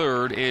to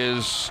third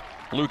is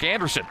Luke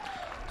Anderson.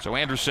 So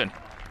Anderson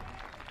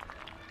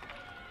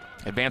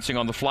advancing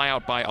on the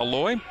flyout by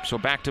Aloy. So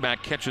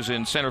back-to-back catches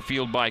in center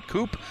field by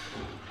Coop.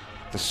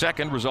 The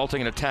second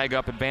resulting in a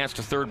tag-up advance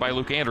to third by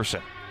Luke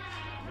Anderson.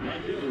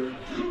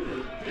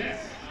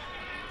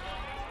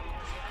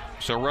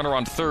 So runner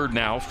on third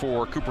now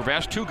for Cooper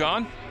Vest. 2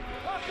 gone.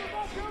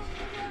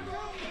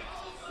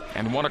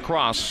 And 1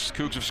 across.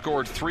 Cougs have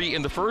scored 3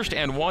 in the first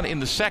and 1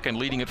 in the second,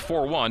 leading at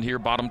 4-1 here,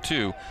 bottom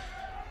 2.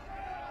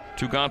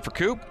 2 gone for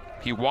Coop.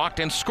 He walked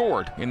and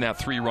scored in that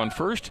 3-run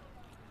first.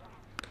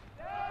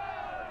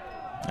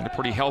 And a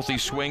pretty healthy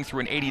swing through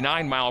an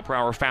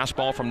 89-mile-per-hour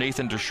fastball from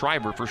Nathan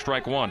DeSchreiber for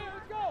strike 1.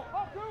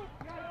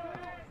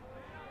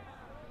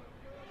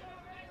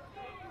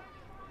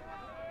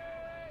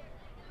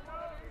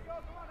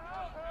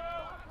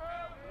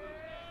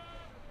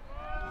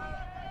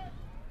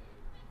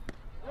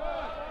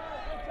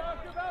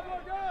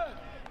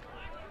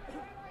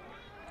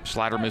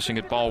 Slider missing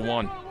at ball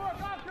 1.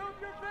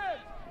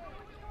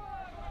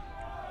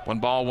 1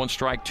 ball, 1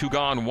 strike, 2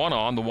 gone, 1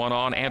 on. The 1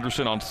 on,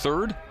 Anderson on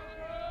third.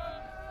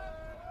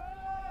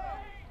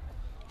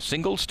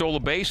 Single, stole a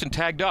base, and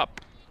tagged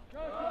up.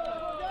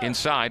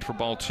 Inside for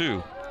ball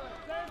 2.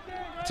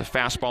 It's a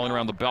fastball in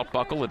around the belt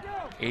buckle at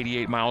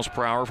 88 miles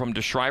per hour from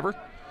DeSchreiber.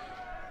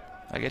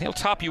 Again, he'll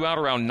top you out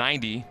around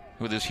 90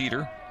 with his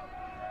heater.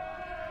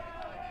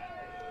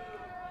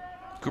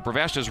 Cooper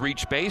Vest has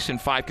reached base in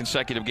 5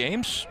 consecutive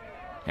games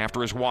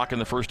after his walk in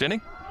the first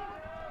inning.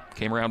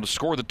 Came around to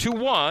score the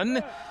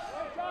 2-1.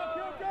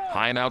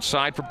 High and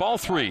outside for ball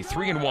 3.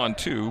 3-1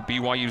 to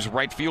BYU's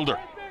right fielder.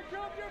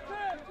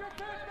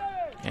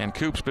 And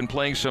Coop's been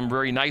playing some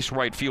very nice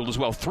right field as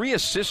well. 3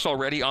 assists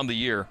already on the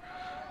year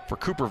for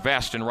Cooper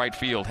Vest in right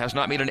field. Has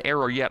not made an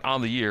error yet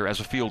on the year as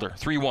a fielder.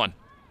 3-1.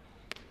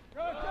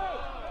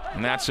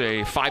 And that's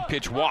a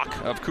 5-pitch walk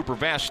of Cooper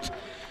Vest.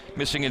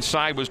 Missing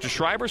inside was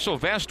DeSchreiber, so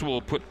Vest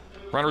will put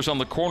runners on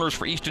the corners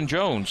for Easton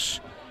Jones.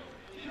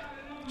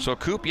 So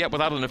Coop, yet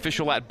without an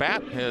official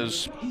at-bat,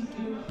 has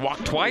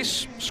walked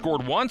twice,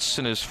 scored once,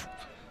 and is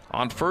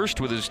on first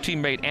with his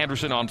teammate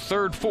Anderson on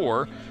third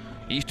for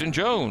Easton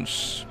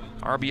Jones.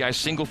 RBI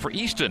single for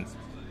Easton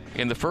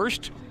in the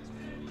first.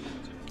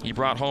 He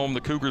brought home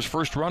the Cougars'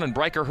 first run, and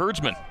Bryker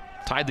Herdsman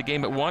tied the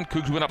game at 1.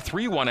 Cougs went up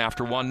 3-1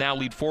 after 1, now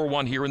lead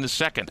 4-1 here in the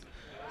second.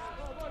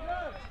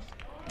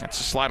 That's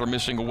a slider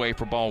missing away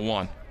for ball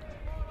 1.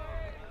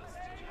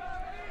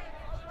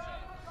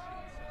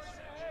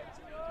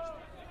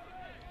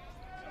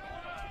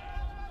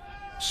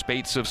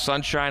 Spates of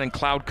sunshine and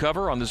cloud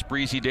cover on this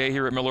breezy day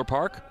here at Miller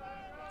Park.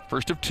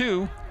 First of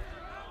 2.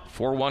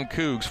 4-1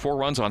 Cougs, 4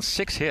 runs on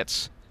 6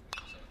 hits.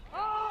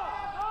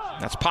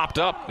 That's popped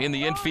up in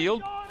the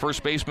infield.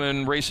 First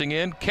baseman racing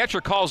in.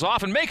 Catcher calls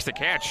off and makes the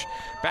catch.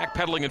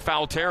 Backpedaling in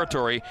foul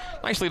territory.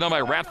 Nicely done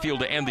by Ratfield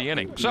to end the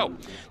inning. So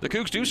the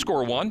Cougs do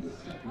score 1.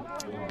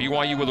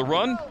 BYU with a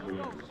run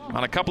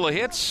on a couple of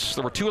hits.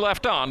 There were 2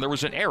 left on. There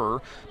was an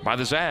error by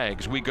the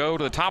Zags. We go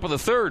to the top of the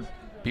third.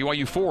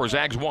 BYU 4,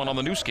 Zags 1 on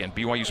the new skin,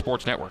 BYU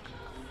Sports Network.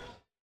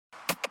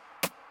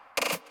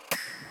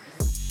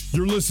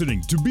 You're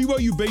listening to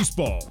BYU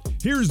Baseball.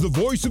 Here's the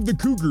voice of the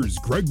Cougars,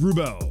 Greg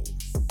Wrubell.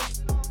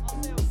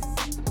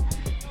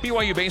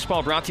 BYU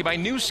Baseball brought to you by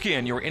Nu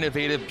Skin, your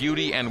innovative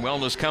beauty and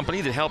wellness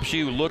company that helps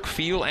you look,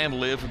 feel, and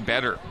live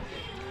better.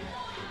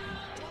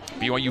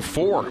 BYU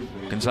 4,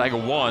 Gonzaga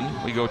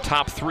 1. We go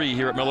top 3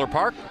 here at Miller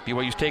Park.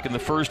 BYU's taken the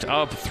first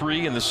of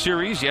 3 in the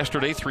series.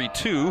 Yesterday,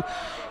 3-2.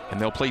 And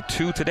they'll play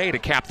 2 today to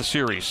cap the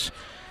series.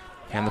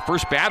 And the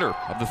first batter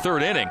of the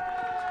third inning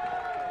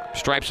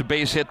stripes a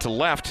base hit to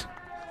left.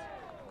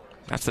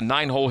 That's the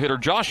 9-hole hitter,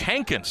 Josh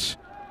Hankins,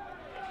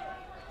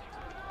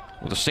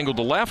 with a single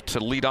to left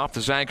to lead off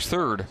the Zags'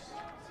 third.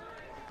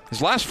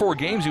 His last 4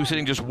 games, he was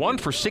hitting just 1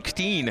 for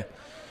 16.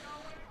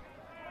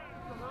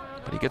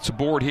 But he gets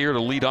aboard here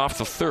to lead off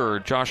the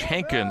third. Josh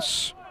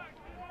Hankins.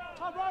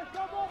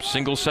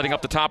 Single setting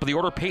up the top of the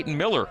order, Peyton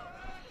Miller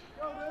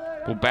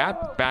will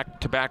bat.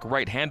 Back-to-back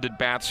right-handed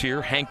bats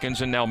here.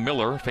 Hankins and now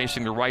Miller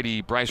facing the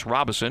righty Bryce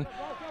Robinson.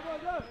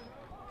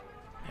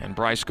 And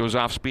Bryce goes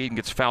off speed and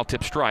gets a foul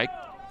tip strike.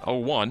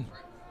 0-1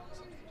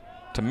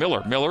 to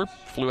Miller. Miller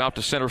flew out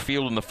to center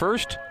field in the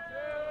first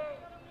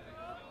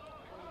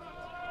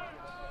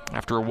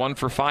after a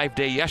 1-for-5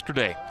 day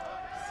yesterday.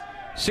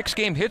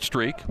 6-game hit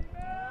streak.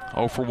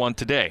 0-for-1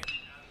 today.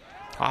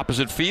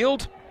 Opposite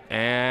field.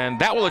 And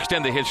that will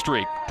extend the hit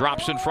streak.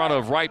 Drops in front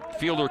of right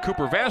fielder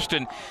Cooper Vest,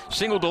 and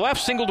single to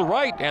left, single to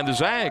right. And the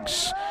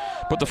Zags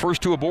put the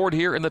first 2 aboard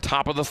here in the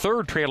top of the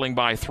third, trailing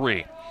by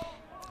 3.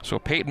 So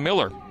Peyton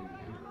Miller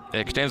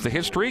extends the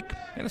hit streak,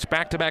 and it's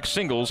back-to-back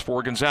singles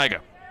for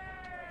Gonzaga.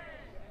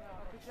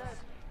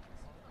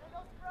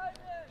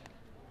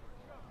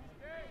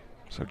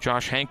 So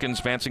Josh Hankins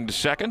advancing to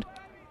second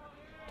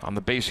on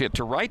the base hit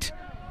to right.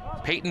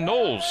 Peyton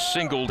Knowles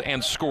singled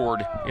and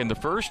scored in the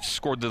first,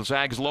 scored the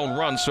Zags' lone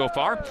run so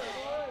far.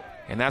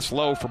 And that's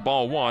low for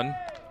ball one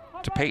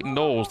to Peyton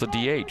Knowles, the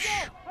DH.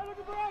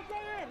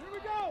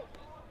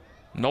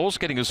 Knowles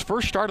getting his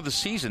first start of the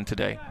season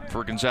today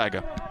for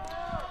Gonzaga.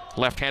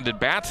 Left-handed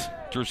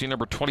bat, jersey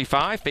number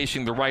 25,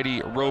 facing the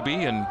righty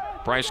Roby, and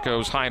Bryce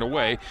goes high and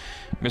away,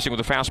 missing with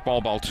a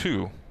fastball, ball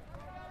two.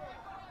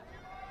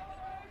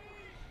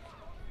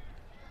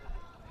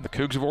 The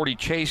Cougs have already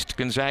chased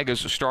Gonzaga's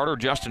starter,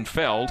 Justin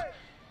Feld.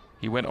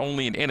 He went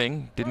only an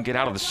inning, didn't get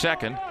out of the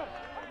second.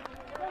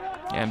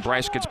 And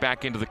Bryce gets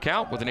back into the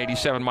count with an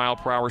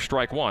 87-mile-per-hour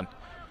strike one.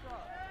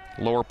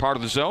 Lower part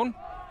of the zone,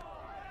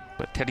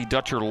 but Teddy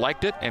Dutcher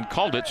liked it and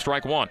called it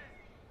strike one.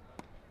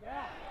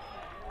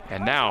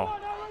 And now,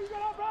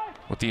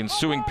 with the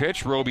ensuing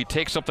pitch, Roby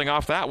takes something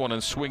off that one,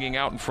 and swinging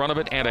out in front of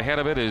it and ahead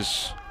of it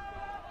is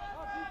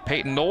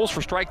Peyton Knowles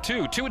for strike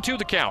two. 2-2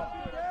 the count.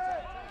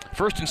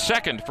 First and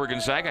second for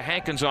Gonzaga.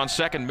 Hankins on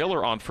second,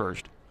 Miller on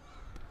first.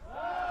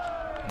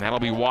 And that'll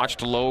be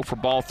watched low for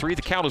ball three.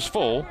 The count is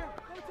full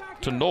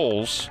to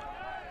Knowles.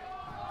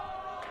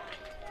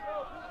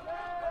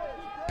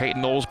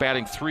 Peyton Knowles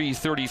batting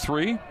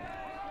 .333.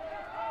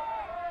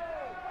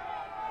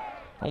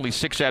 Only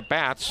 6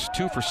 at-bats,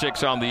 2 for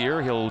 6 on the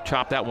year. He'll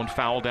chop that one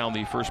foul down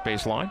the first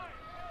base line.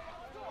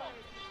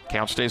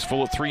 Count stays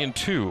full at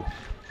 3-2.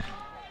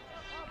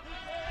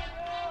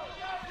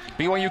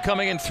 BYU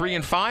coming in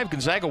 3-5,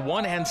 Gonzaga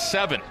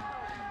 1-7.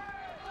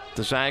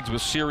 The Zags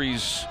with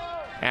series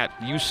at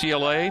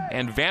UCLA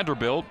and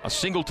Vanderbilt, a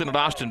singleton at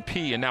Austin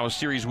Peay, and now a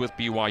series with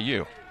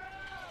BYU.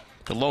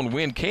 The lone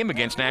win came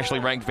against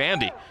nationally ranked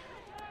Vandy.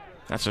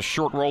 That's a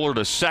short roller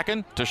to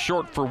second, to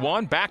short for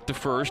one, back to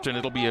first, and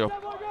it'll be a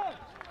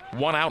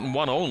 1 out and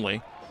 1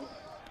 only.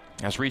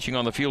 As reaching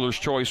on the fielder's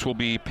choice will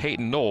be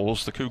Peyton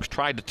Knowles. The Cougs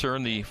tried to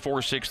turn the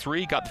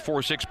 4-6-3, got the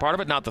 4-6 part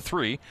of it, not the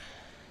 3.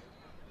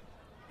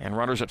 And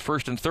runners at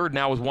first and third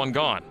now with one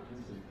gone.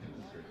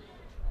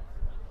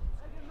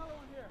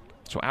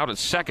 So out at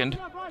second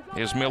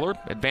is Miller.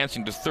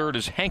 Advancing to third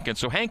is Hankins.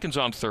 So Hankins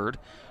on third,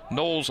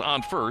 Knowles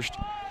on first.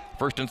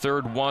 First and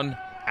third, one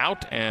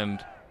out,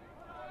 and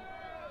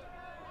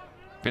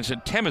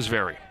Vincent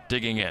Temesbury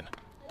digging in.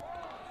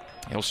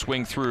 He'll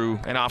swing through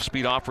an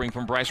off-speed offering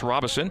from Bryce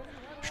Robison.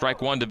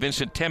 Strike one to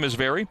Vincent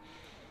Temesbury.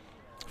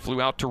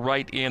 Flew out to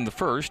right in the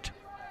first.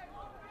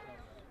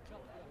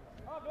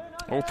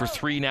 0 for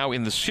 3 now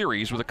in the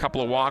series with a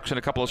couple of walks and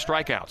a couple of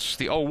strikeouts.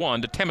 The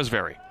 0-1 to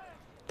Temesbury.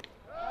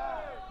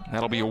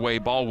 That'll be away,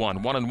 ball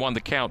one. 1-1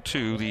 the count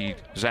to the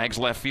Zags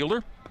left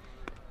fielder.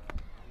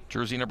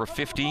 Jersey number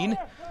 15.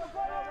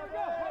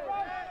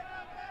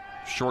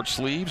 Short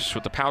sleeves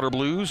with the powder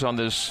blues on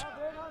this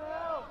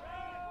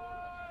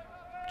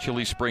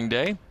chilly spring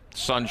day.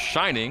 Sun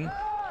shining,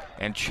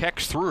 and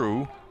checks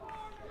through.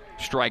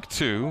 Strike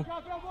two.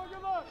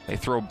 They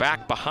throw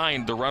back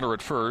behind the runner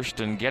at first,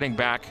 and getting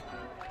back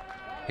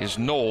is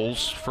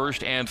Knowles.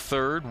 First and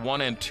third,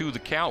 1-2 the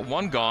count.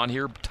 One gone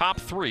here, top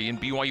three,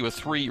 and BYU a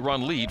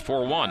 3-run lead,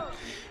 4-1.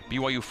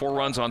 BYU 4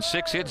 runs on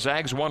 6 hits.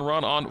 Zags 1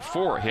 run on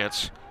 4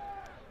 hits.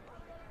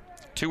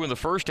 2 in the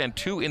first and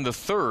 2 in the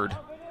third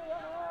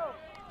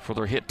for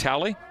their hit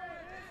tally.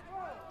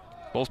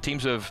 Both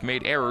teams have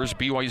made errors.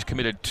 BYU's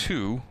committed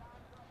 2.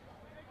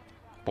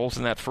 Both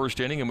in that first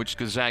inning in which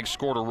the Zags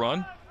scored a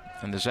run.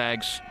 And the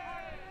Zags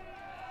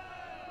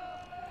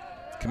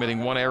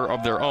committing 1 error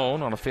of their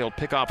own on a failed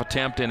pickoff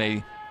attempt in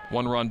a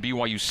 1-run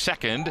BYU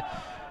second.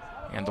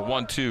 And the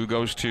 1-2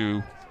 goes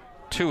to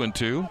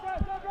 2-2.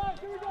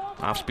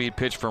 Off-speed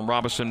pitch from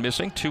Robinson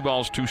missing. 2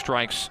 balls, 2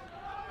 strikes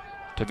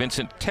to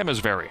Vincent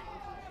Temesbury.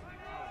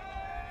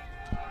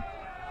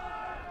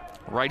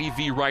 Righty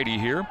v. righty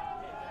here.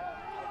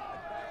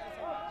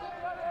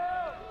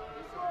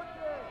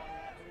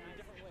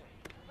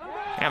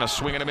 And a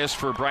swing and a miss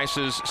for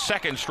Bryce's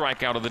second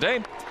strikeout of the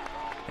day.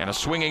 And a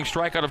swinging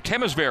strikeout of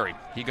Temesbury.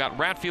 He got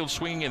Ratfield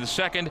swinging in the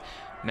second.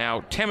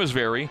 Now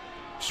Temesbury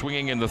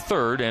swinging in the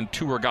third, and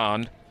 2 are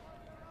gone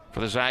for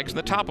the Zags in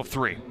the top of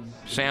 3.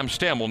 Sam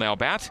Stem will now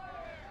bat.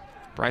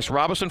 Bryce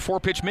Robinson,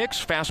 4-pitch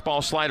mix,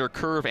 fastball, slider,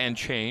 curve, and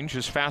change.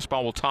 His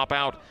fastball will top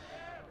out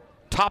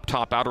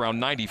around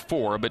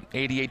 94, but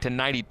 88 to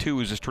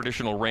 92 is his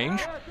traditional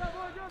range.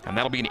 And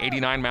that'll be an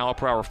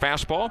 89-mile-per-hour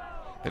fastball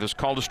that is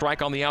called a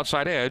strike on the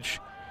outside edge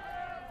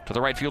to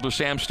the right fielder,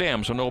 Sam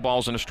Stem. So no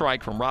balls and a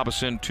strike from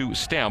Robinson to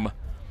Stem.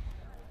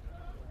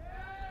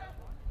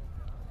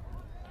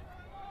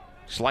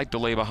 Slight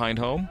delay behind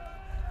home.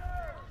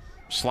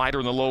 Slider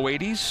in the low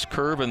 80s,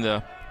 curve in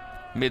the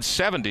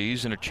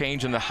mid-70s, and a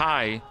change in the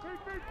high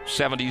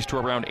 70s to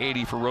around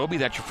 80 for Roby.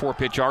 That's your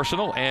 4-pitch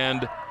arsenal.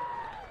 And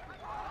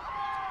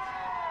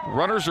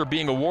runners are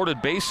being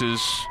awarded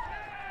bases,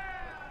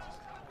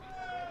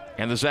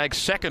 and the Zags'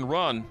 second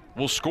run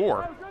will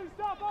score.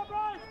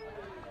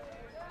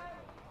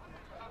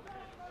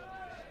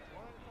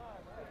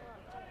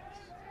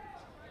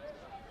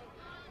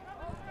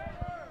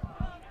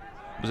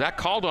 Was that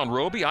called on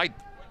Roby? I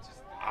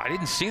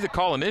didn't see the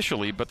call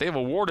initially, but they've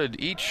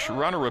awarded each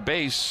runner a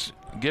base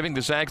giving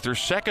the Zags their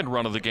second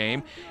run of the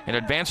game and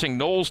advancing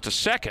Knowles to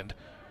second.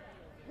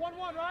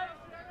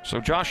 So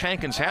Josh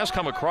Hankins has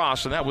come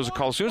across, and that was a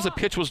call. As soon as the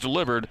pitch was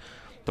delivered,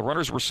 the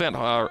runners were sent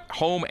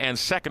home and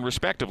second,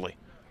 respectively.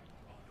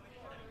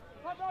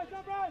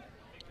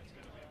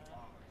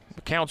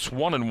 The count's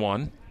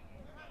 1-1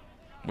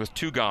 with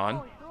 2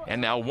 gone,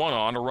 and now 1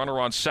 on. A runner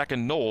on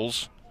second,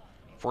 Knowles,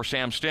 for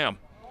Sam Stem.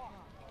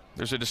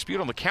 There's a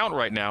dispute on the count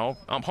right now.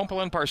 Home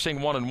plate umpire saying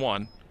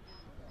 1-1.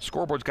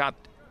 Scoreboard's got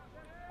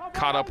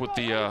caught up with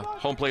the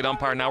home plate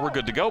umpire. Now we're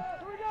good to go.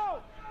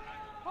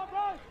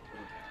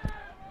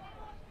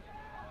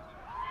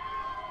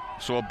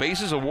 So a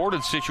bases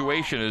awarded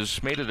situation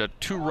has made it a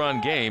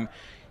 2-run game,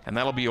 and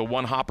that'll be a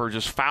 1-hopper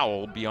just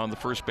foul beyond the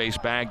first base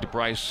bag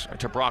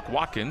to Brock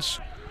Watkins.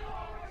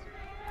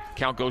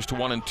 Count goes to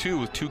 1-2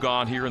 with 2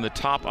 gone here in the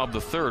top of the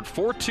third.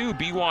 4-2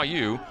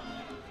 BYU,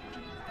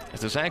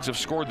 as the Zags have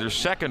scored their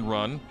second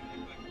run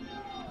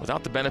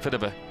without the benefit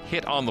of a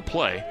hit on the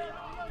play.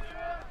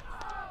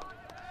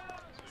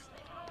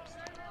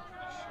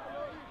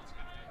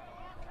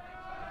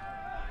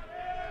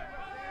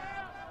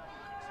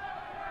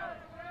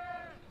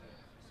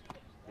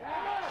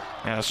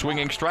 And a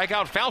swinging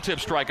strikeout, foul tip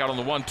strikeout on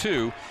the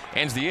 1-2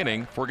 ends the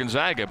inning for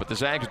Gonzaga. But the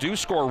Zags do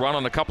score a run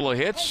on a couple of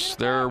hits.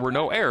 There were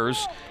no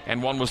errors,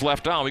 and one was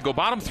left on. We go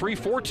bottom 3,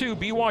 4-2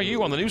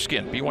 BYU on the new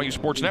skin, BYU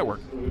Sports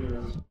Network.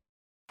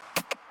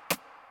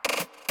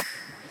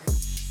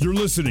 You're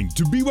listening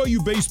to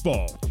BYU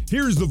Baseball.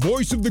 Here's the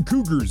voice of the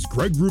Cougars,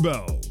 Greg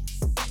Wrubell.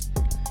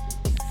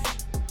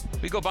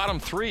 We go bottom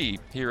 3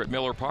 here at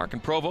Miller Park in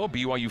Provo,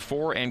 BYU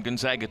 4 and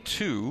Gonzaga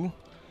 2.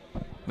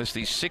 This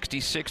is the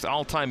 66th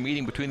all-time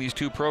meeting between these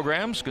two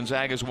programs.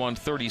 Gonzaga's won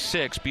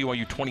 36,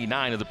 BYU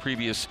 29 of the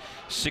previous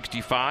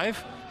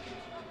 65.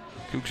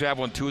 Cougs have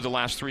won 2 of the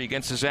last 3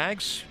 against the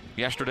Zags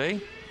yesterday,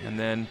 and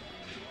then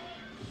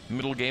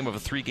middle game of a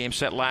 3-game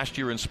set last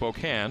year in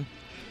Spokane.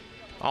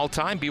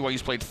 All-time,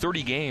 BYU's played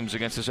 30 games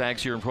against the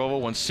Zags here in Provo,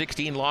 won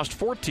 16, lost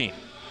 14.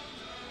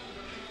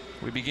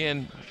 We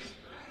begin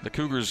the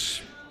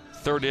Cougars'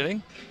 third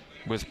inning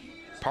with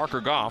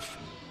Parker Goff,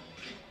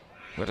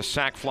 with a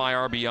sac fly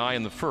RBI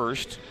in the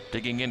first,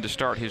 digging in to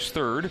start his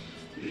third.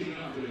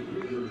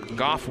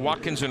 Goff,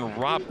 Watkins, and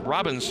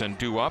Robinson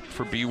due up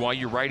for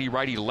BYU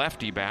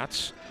righty-lefty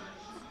bats.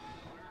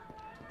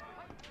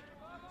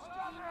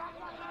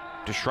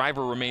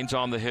 DeShriver remains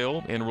on the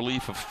hill in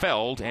relief of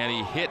Feld, and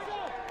he hit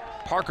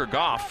Parker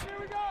Goff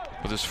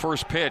with his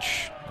first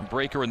pitch. A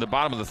breaker in the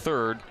bottom of the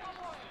third.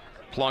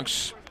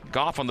 Plunks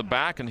Goff on the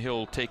back, and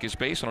he'll take his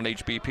base on an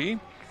HBP.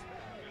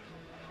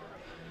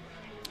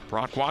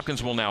 Brock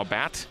Watkins will now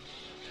bat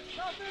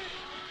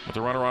with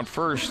the runner on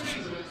first.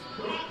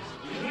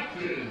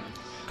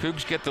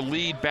 Cougs get the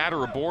lead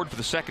batter aboard for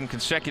the second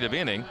consecutive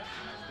inning.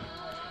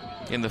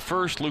 In the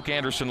first, Luke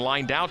Anderson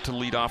lined out to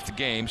lead off the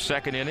game.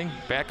 Second inning,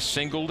 Beck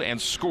singled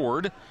and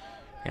scored.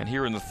 And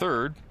here in the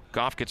third,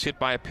 Goff gets hit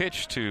by a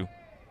pitch to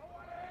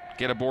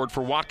get aboard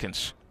for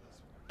Watkins.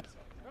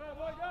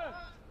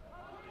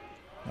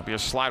 There'll be a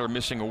slider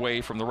missing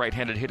away from the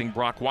right-handed hitting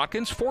Brock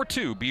Watkins.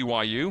 4-2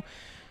 BYU.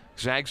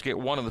 Zags get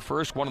 1 in the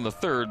first, 1 in the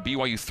third.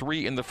 BYU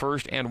 3 in the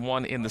first and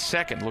 1 in the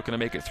second. Looking to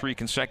make it 3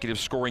 consecutive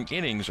scoring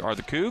innings are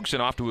the Cougs,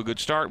 and off to a good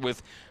start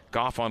with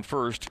Goff on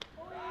first.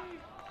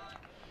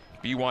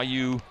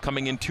 BYU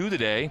coming into the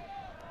day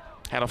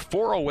had a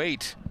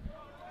 408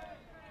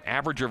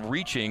 average of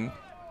reaching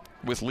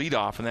with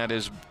leadoff, and that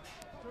is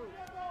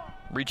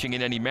reaching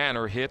in any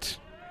manner, hit,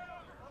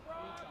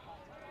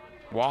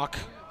 walk,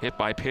 hit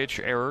by pitch,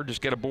 error,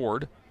 just get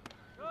aboard.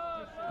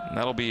 And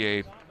that'll be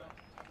a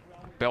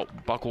belt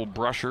buckle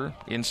brusher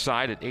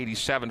inside at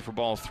 87 for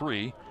ball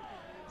 3.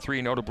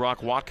 3-0 to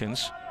Brock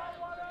Watkins.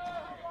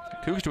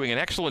 Cougs doing an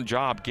excellent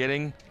job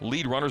getting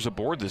lead runners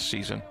aboard this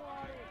season.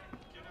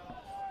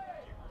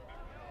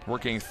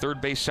 Working third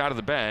base side of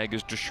the bag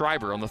is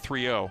DeShriver on the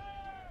 3-0.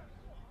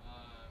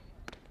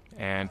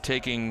 And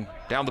taking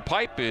down the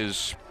pipe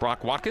is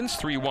Brock Watkins.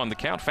 3-1 the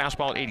count.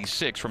 Fastball at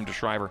 86 from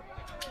DeShriver.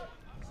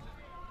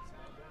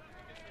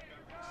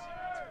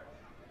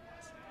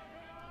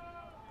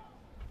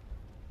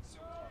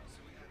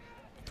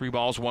 Three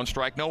balls, 1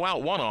 strike, no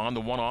out, 1 on. The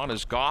 1 on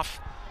is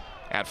Goff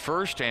at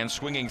first, and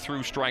swinging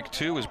through strike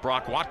 2 is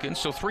Brock Watkins.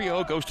 So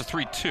 3-0 goes to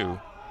 3-2.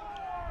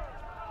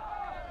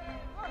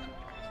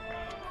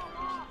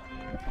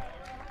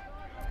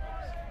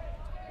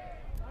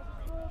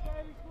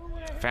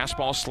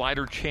 Fastball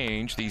slider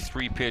change, the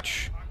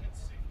 3-pitch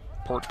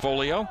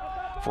portfolio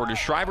for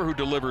DeShriver, who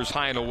delivers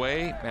high and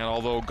away. And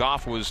although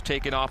Goff was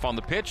taken off on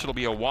the pitch, it'll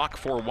be a walk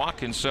for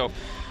Watkins. So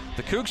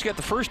the Cougs get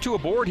the first 2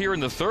 aboard here in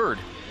the third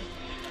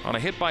on a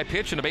hit by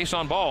pitch and a base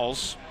on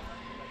balls.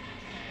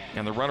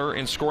 And the runner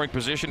in scoring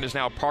position is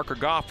now Parker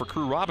Goff for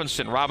Crew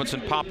Robinson.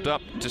 Robinson popped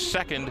up to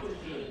second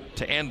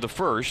to end the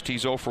first.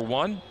 He's 0 for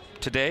 1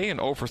 today and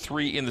 0 for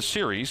 3 in the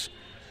series.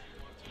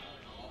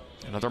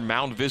 Another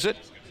mound visit.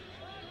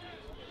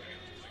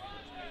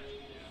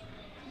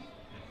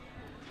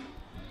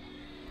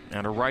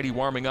 And a righty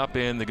warming up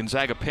in the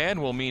Gonzaga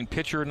pen will mean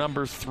pitcher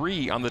number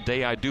 3 on the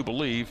day, I do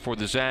believe, for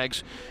the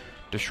Zags.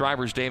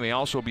 DeShriver's day may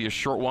also be a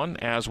short one,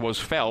 as was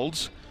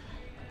Feld's.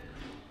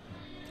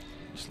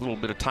 Just a little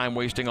bit of time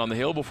wasting on the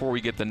hill before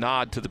we get the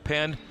nod to the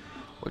pen,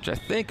 which I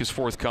think is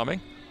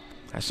forthcoming.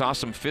 I saw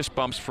some fist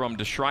bumps from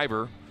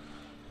DeShriver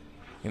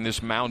in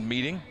this mound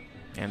meeting,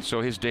 and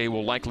so his day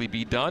will likely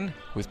be done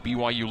with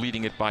BYU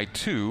leading it by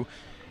 2.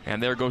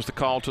 And there goes the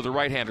call to the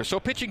right-hander. So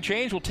pitching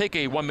change. We'll take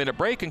a 1-minute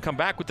break and come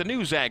back with the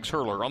new Zags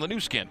hurler on the new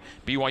skin,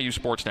 BYU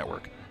Sports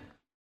Network.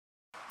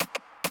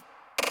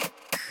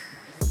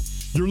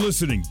 You're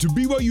listening to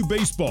BYU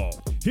Baseball.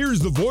 Here's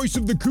the voice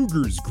of the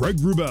Cougars, Greg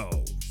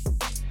Wrubell.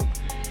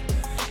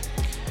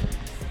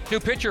 New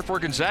pitcher for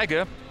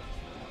Gonzaga,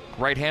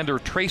 right-hander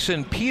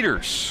Trayson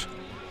Peters.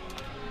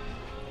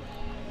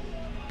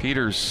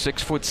 Peters,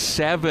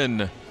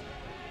 6'7",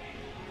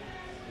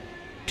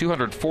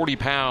 240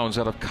 pounds,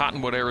 out of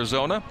Cottonwood,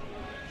 Arizona.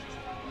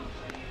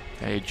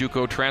 A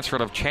JUCO transfer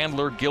out of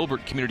Chandler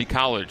Gilbert Community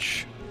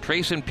College.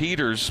 Trayson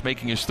Peters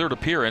making his third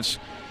appearance.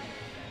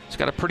 He's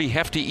got a pretty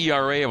hefty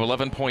ERA of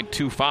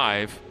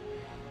 11.25.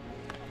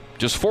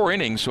 Just 4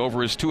 innings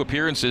over his 2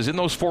 appearances. In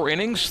those 4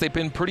 innings, they've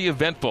been pretty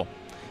eventful.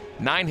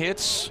 9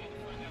 hits,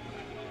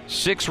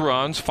 6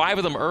 runs, 5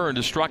 of them earned,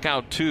 has struck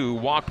out 2,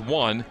 walked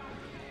 1.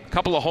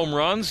 Couple of home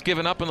runs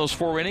given up in those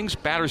 4 innings.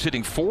 Batters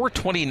hitting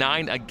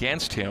 .429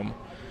 against him.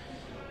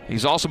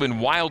 He's also been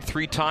wild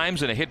 3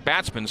 times and a hit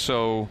batsman,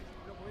 so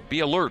be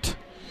alert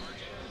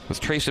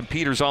with Trayson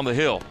Peters on the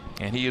hill.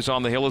 And he is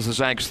on the hill as the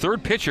Zags'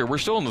 third pitcher. We're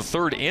still in the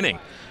 3rd inning.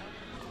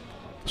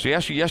 So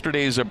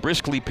yesterday's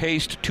briskly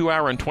paced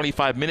 2-hour and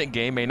 25-minute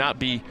game may not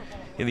be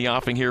in the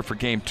offing here for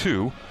Game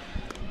 2.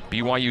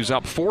 BYU's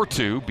up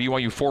 4-2.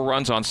 BYU 4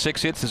 runs on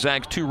 6 hits. The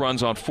Zags 2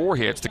 runs on 4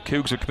 hits. The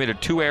Cougs have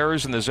committed 2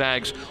 errors and the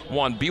Zags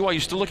 1. BYU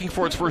still looking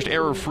for its first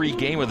error-free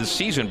game of the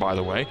season, by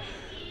the way.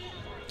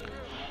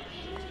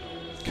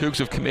 Cougs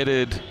have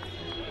committed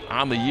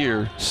on the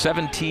year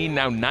 17,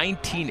 now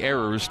 19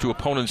 errors to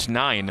opponents'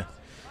 9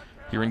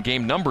 here in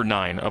game number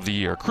 9 of the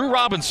year. Crew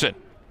Robinson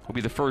will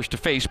be the first to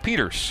face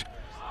Peters,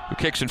 who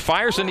kicks and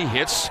fires, and he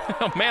hits.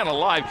 Oh, man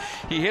alive.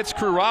 He hits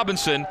Crew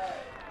Robinson,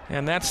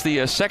 and that's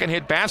the second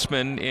hit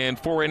batsman in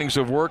 4 innings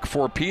of work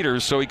for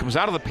Peters. So he comes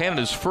out of the pen, and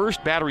his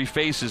first batter he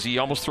faces, he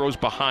almost throws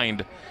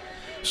behind.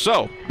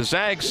 So the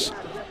Zags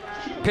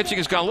pitching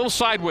has gone a little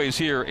sideways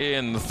here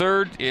in the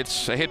 3rd.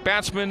 It's a hit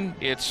batsman,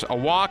 it's a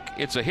walk,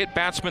 it's a hit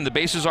batsman. The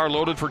bases are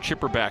loaded for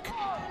Chipper Beck.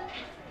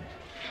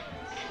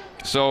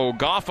 So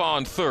Goff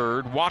on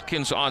 3rd,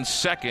 Watkins on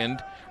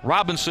 2nd,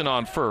 Robinson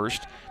on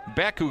 1st.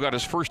 Beck, who got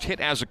his first hit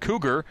as a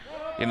Cougar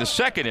in the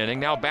 2nd inning,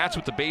 now bats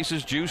with the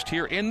bases juiced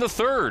here in the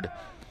 3rd.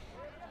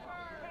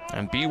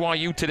 And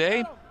BYU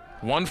today,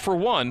 1 for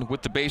 1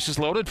 with the bases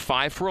loaded,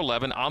 5 for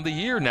 11 on the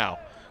year now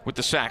with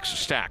the sacks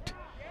stacked.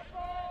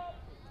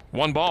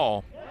 1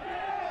 ball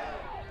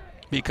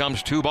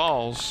becomes 2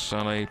 balls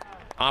on a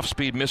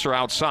off-speed misser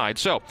outside.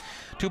 So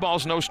 2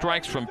 balls, no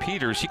strikes from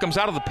Peters. He comes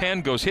out of the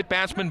pen, goes hit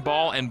batsman,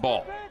 ball, and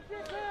ball.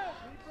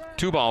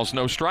 2 balls,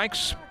 no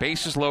strikes,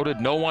 bases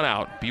loaded, no one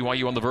out.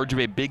 BYU on the verge of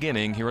a big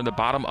inning here in the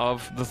bottom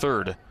of the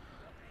 3rd.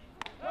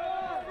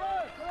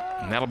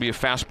 And that'll be a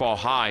fastball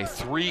high,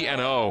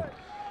 3-0.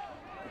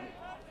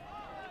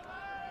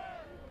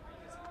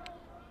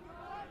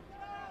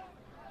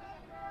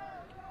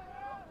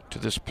 To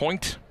this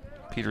point,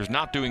 Peters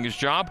not doing his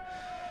job.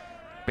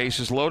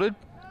 Bases loaded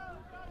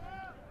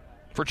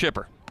for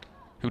Chipper,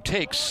 who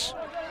takes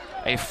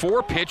a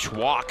 4-pitch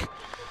walk.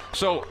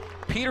 So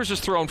Peters has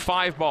thrown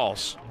 5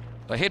 balls,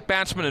 a hit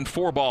batsman and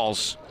 4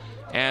 balls,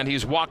 and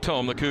he's walked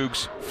home the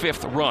Cougs'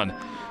 5th run.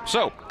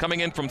 So coming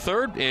in from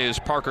 3rd is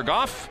Parker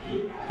Goff,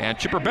 and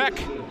Chipper Beck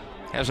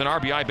has an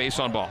RBI base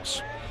on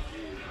balls.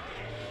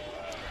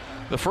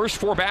 The first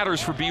 4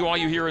 batters for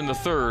BYU here in the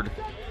 3rd.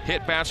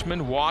 Hit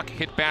batsman, walk,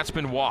 hit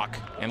batsman, walk.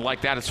 And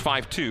like that, it's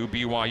 5-2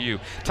 BYU.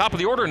 Top of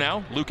the order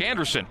now, Luke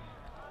Anderson.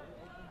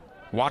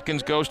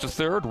 Watkins goes to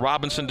 3rd,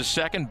 Robinson to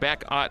 2nd,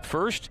 Beck at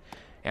 1st,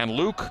 and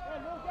Luke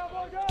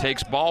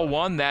takes ball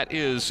 1. That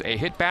is a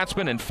hit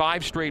batsman and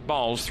 5 straight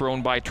balls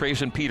thrown by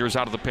Trayson Peters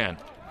out of the pen.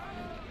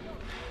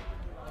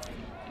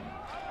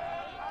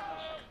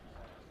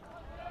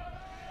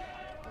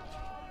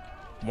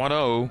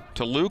 .0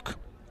 to Luke,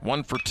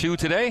 1 for 2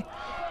 today.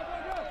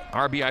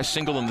 RBI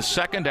single in the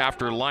 2nd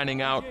after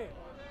lining out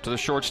to the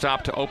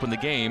shortstop to open the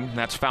game.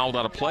 That's fouled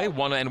out of play.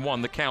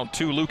 1-1 the count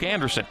to Luke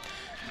Anderson.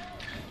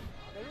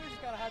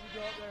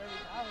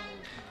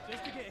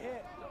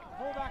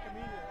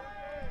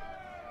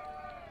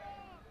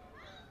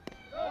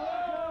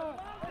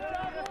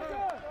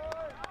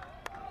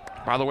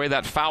 By the way,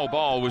 that foul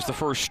ball was the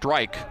first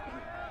strike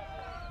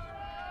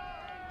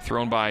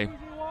thrown by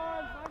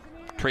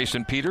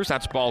Trayson Peters.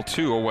 That's ball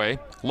 2 away,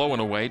 low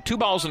and away. 2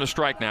 balls and a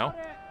strike now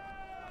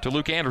to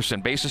Luke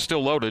Anderson. Base is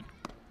still loaded.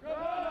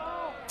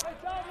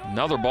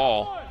 Another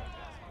ball.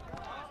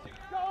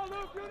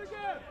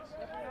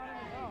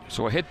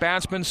 So a hit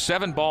batsman,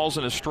 7 balls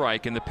and a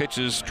strike, and the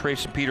pitches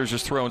Trayson Peters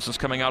has thrown since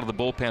coming out of the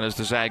bullpen as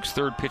the Zags'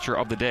 3rd pitcher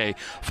of the day.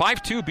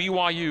 5-2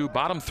 BYU,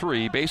 bottom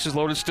 3. Bases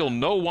loaded, still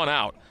no one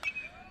out.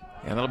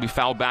 And that'll be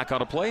fouled back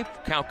out of play.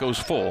 Count goes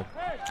full.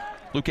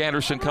 Luke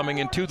Anderson coming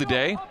into the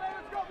day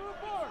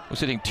was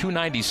hitting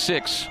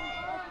 .296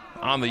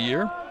 on the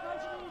year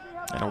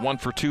and a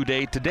 1-for-2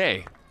 day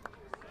today.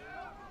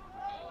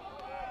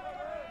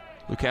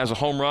 Luke has a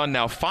home run,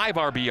 now 5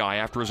 RBI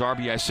after his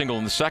RBI single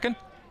in the second.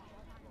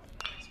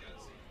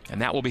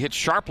 And that will be hit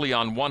sharply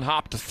on one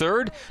hop to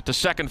third, to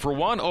second for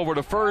one, over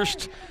to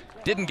first.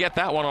 Didn't get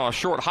that one on a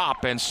short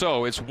hop, and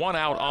so it's one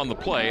out on the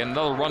play, and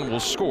another run will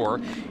score.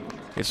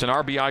 It's an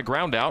RBI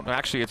ground out.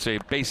 Actually, it's a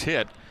base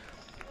hit.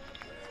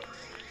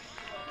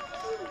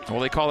 Well,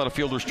 they call that a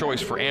fielder's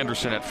choice for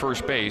Anderson at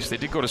first base. They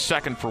did go to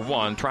second for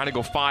one, trying to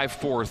go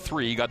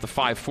 5-4-3. Got the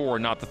 5-4,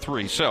 not the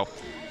 3. So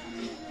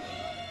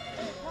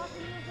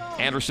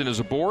Anderson is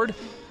aboard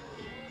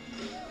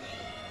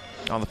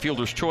on the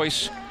fielder's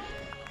choice.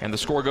 And the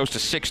score goes to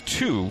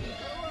 6-2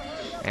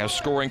 as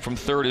scoring from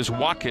third is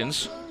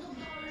Watkins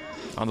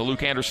on the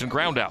Luke Anderson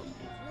ground out.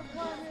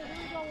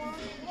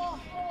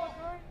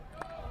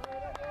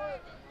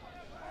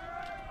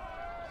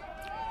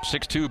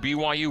 (6-2)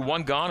 BYU,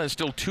 1 gone and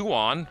still 2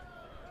 on.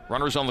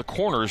 Runners on the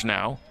corners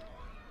now.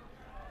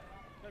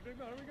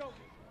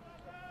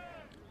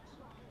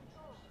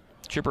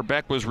 Chipper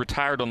Beck was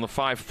retired on the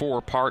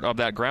 5-4 part of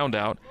that ground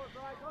out.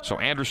 So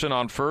Anderson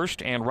on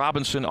first and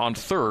Robinson on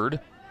third.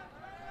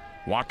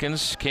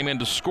 Watkins came in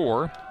to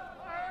score.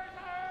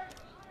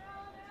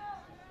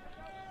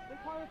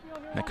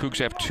 The Cougs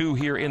have 2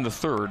 here in the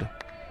third.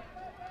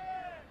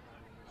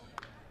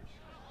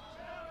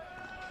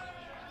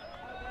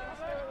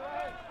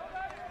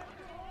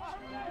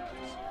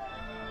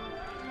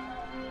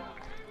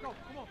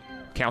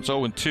 Counts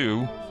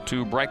 0-2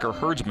 to Bryker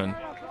Herdsman.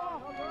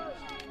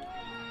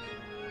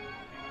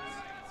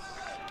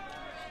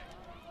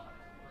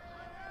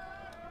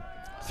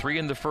 Three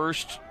in the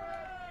first,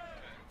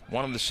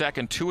 1 in the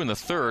second, 2 in the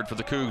third for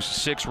the Cougs.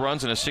 6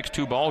 runs in a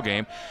 6-2 ball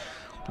game.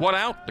 1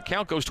 out. The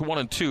count goes to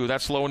 1-2.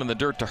 That's low and in the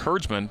dirt to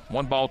Herdsman.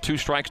 1 ball, 2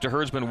 strikes to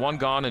Herdsman. 1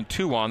 gone and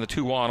 2 on. The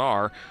 2 on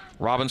are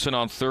Robinson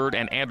on third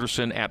and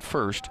Anderson at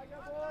first.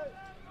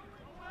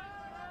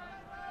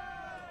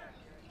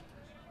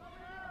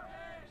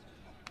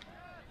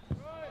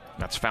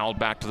 That's fouled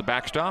back to the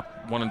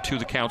backstop. 1-2.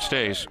 The count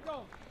stays.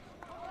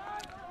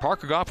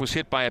 Parker Goff was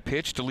hit by a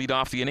pitch to lead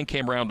off the inning.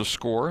 Came around to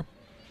score.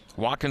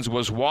 Watkins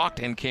was walked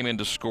and came in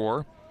to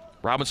score.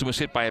 Robinson was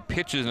hit by a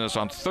pitch and is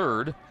on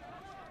third.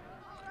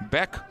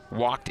 Beck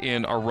walked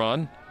in a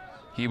run.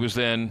 He was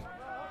then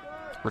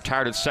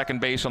retired at second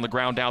base on the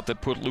ground out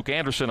that put Luke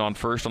Anderson on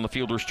first on the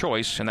fielder's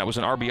choice, and that was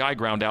an RBI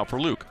ground out for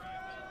Luke.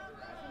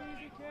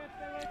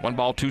 1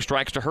 ball, 2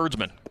 strikes to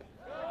Herdsman.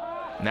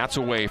 And that's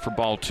away for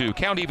ball 2.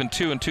 Count even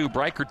 2-2.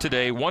 Bryker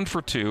today 1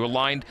 for 2,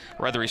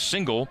 a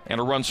single and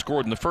a run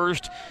scored in the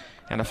first,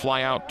 and a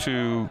fly out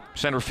to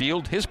center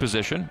field, his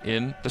position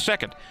in the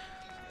second.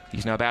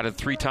 He's now batted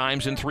 3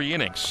 times in 3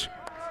 innings.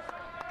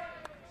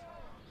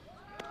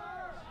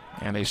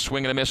 And a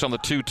swing and a miss on the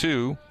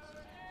 2-2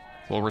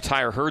 will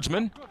retire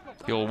Herdsman.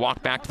 He'll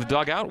walk back to the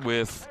dugout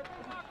with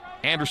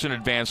Anderson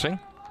advancing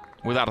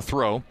without a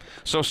throw.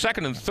 So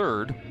second and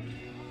third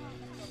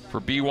for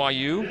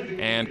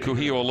BYU and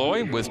Kuhio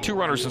Aloy with 2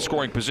 runners in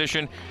scoring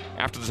position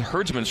after the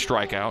Herdsman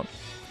strikeout.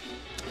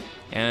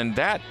 And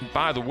that,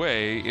 by the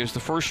way, is the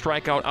first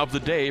strikeout of the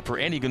day for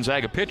any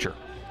Gonzaga pitcher.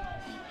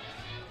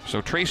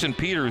 So Trayson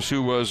Peters,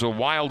 who was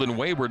wild and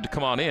wayward to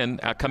come in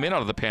out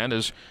of the pen,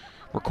 has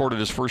recorded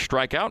his first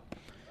strikeout.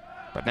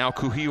 But now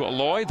Kuhio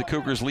Aloy, the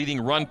Cougars'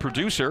 leading run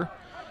producer,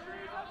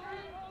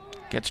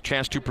 gets a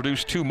chance to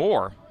produce 2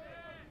 more.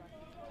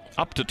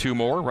 Up to 2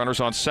 more. Runners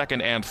on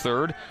second and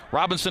third.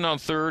 Robinson on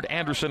third,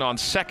 Anderson on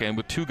second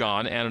with 2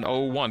 gone and an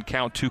 0-1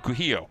 count to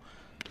Kuhio.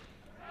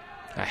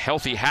 A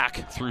healthy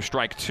hack through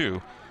strike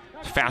 2.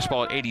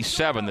 Fastball at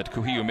 87 that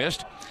Kuhio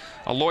missed.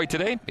 Aloy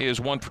today is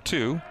 1 for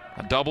 2.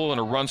 A double and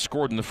a run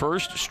scored in the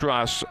first.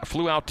 Strauss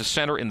flew out to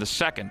center in the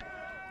second.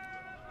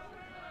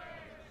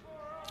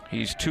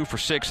 He's 2 for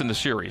 6 in the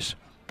series.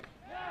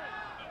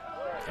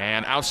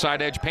 And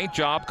outside edge paint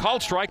job.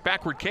 Called strike,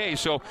 backward K.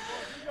 So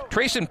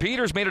Trayson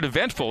Peters made it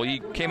eventful.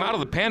 He came out of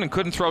the pen and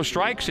couldn't throw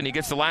strikes, and he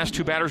gets the last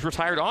 2 batters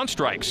retired on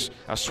strikes.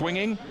 A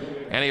swinging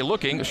and a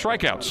looking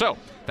strikeout. So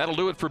that'll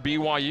do it for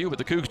BYU, but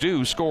the Cougs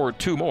do score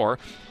 2 more.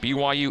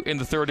 BYU in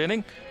the third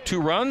inning, 2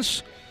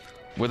 runs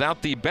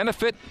without the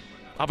benefit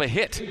of a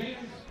hit.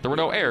 There were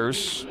no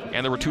errors,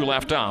 and there were 2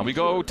 left on. We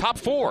go top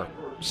 4.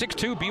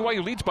 6-2,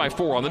 BYU leads by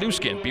 4 on the new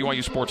skin,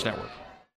 BYU Sports Network.